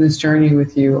taking this journey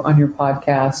with you on your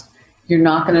podcast. You're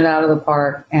knocking it out of the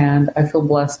park, and I feel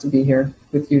blessed to be here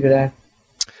with you today.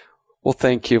 Well,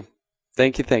 thank you.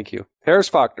 Thank you. Harris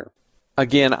Faulkner.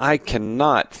 Again, I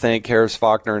cannot thank Harris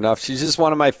Faulkner enough. She's just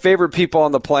one of my favorite people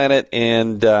on the planet,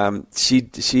 and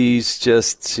she's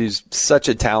such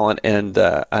a talent, and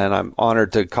I'm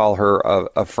honored to call her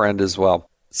a friend as well.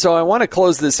 So I want to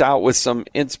close this out with some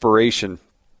inspiration,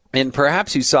 and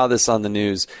perhaps you saw this on the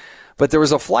news, but there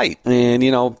was a flight, and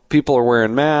people are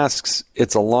wearing masks.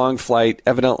 It's a long flight.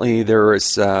 Evidently, there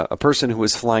was a person who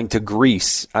was flying to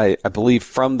Greece, I believe,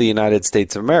 from the United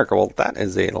States of America. Well, that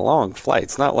is a long flight.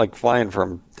 It's not like flying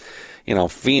from,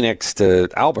 Phoenix to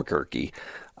Albuquerque.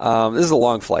 This is a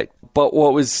long flight. But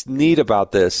what was neat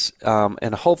about this,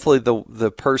 and hopefully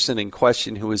the person in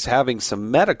question who was having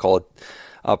some medical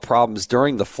problems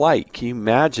during the flight. Can you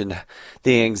imagine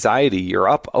the anxiety? You're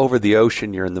up over the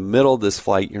ocean. You're in the middle of this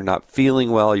flight. You're not feeling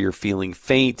well. You're feeling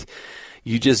faint.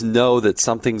 You just know that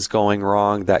something's going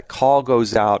wrong. That call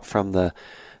goes out from the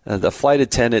flight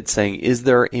attendant saying, is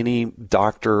there any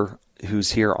doctor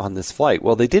who's here on this flight?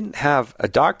 Well, they didn't have a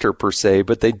doctor per se,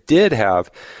 but they did have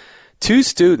 2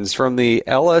 students from the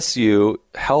LSU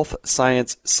Health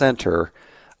Science Center,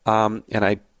 and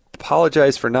I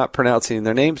apologize for not pronouncing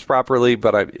their names properly,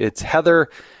 but it's Heather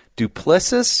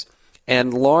Duplessis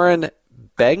and Lauren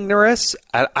Bagneris.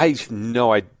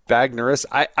 Bagneris.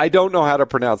 I don't know how to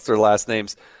pronounce their last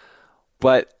names,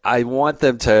 but I want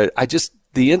them to,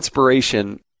 the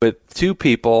inspiration with two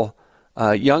people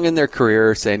young in their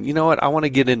career saying, you know what, I want to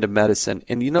get into medicine.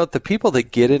 And you know what, the people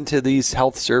that get into these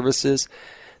health services,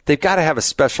 they've got to have a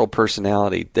special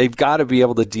personality. They've got to be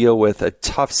able to deal with a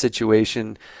tough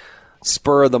situation,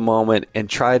 spur of the moment, and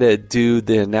try to do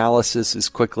the analysis as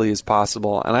quickly as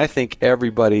possible. And I think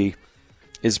everybody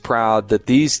is proud that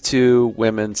these two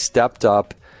women stepped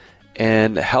up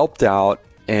and helped out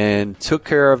and took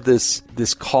care of this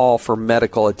call for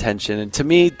medical attention. And to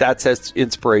me, that's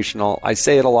inspirational. I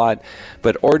say it a lot,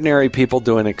 but ordinary people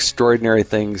doing extraordinary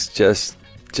things just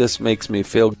makes me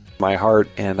feel my heart,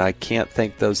 and I can't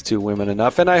thank those two women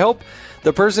enough. And I hope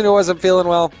the person who wasn't feeling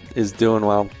well is doing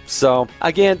well. So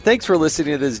again, thanks for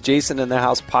listening to this Jason in the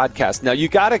House podcast. Now you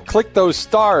got to click those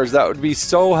stars. That would be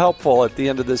so helpful at the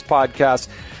end of this podcast.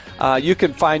 You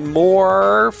can find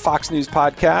more Fox News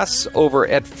podcasts over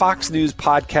at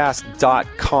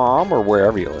foxnewspodcast.com or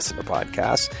wherever you listen to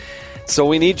podcasts. So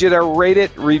we need you to rate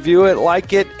it, review it,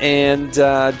 like it, and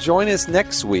join us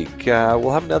next week.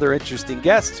 We'll have another interesting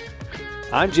guest.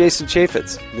 I'm Jason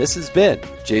Chaffetz. This has been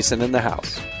Jason in the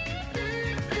House.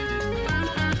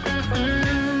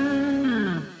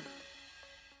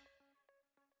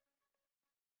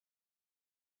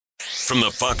 From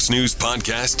the Fox News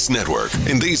Podcasts Network.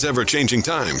 In these ever-changing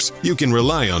times, you can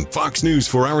rely on Fox News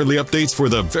for hourly updates for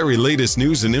the very latest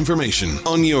news and information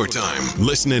on your time.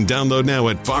 Listen and download now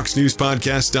at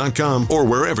foxnewspodcast.com or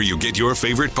wherever you get your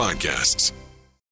favorite podcasts.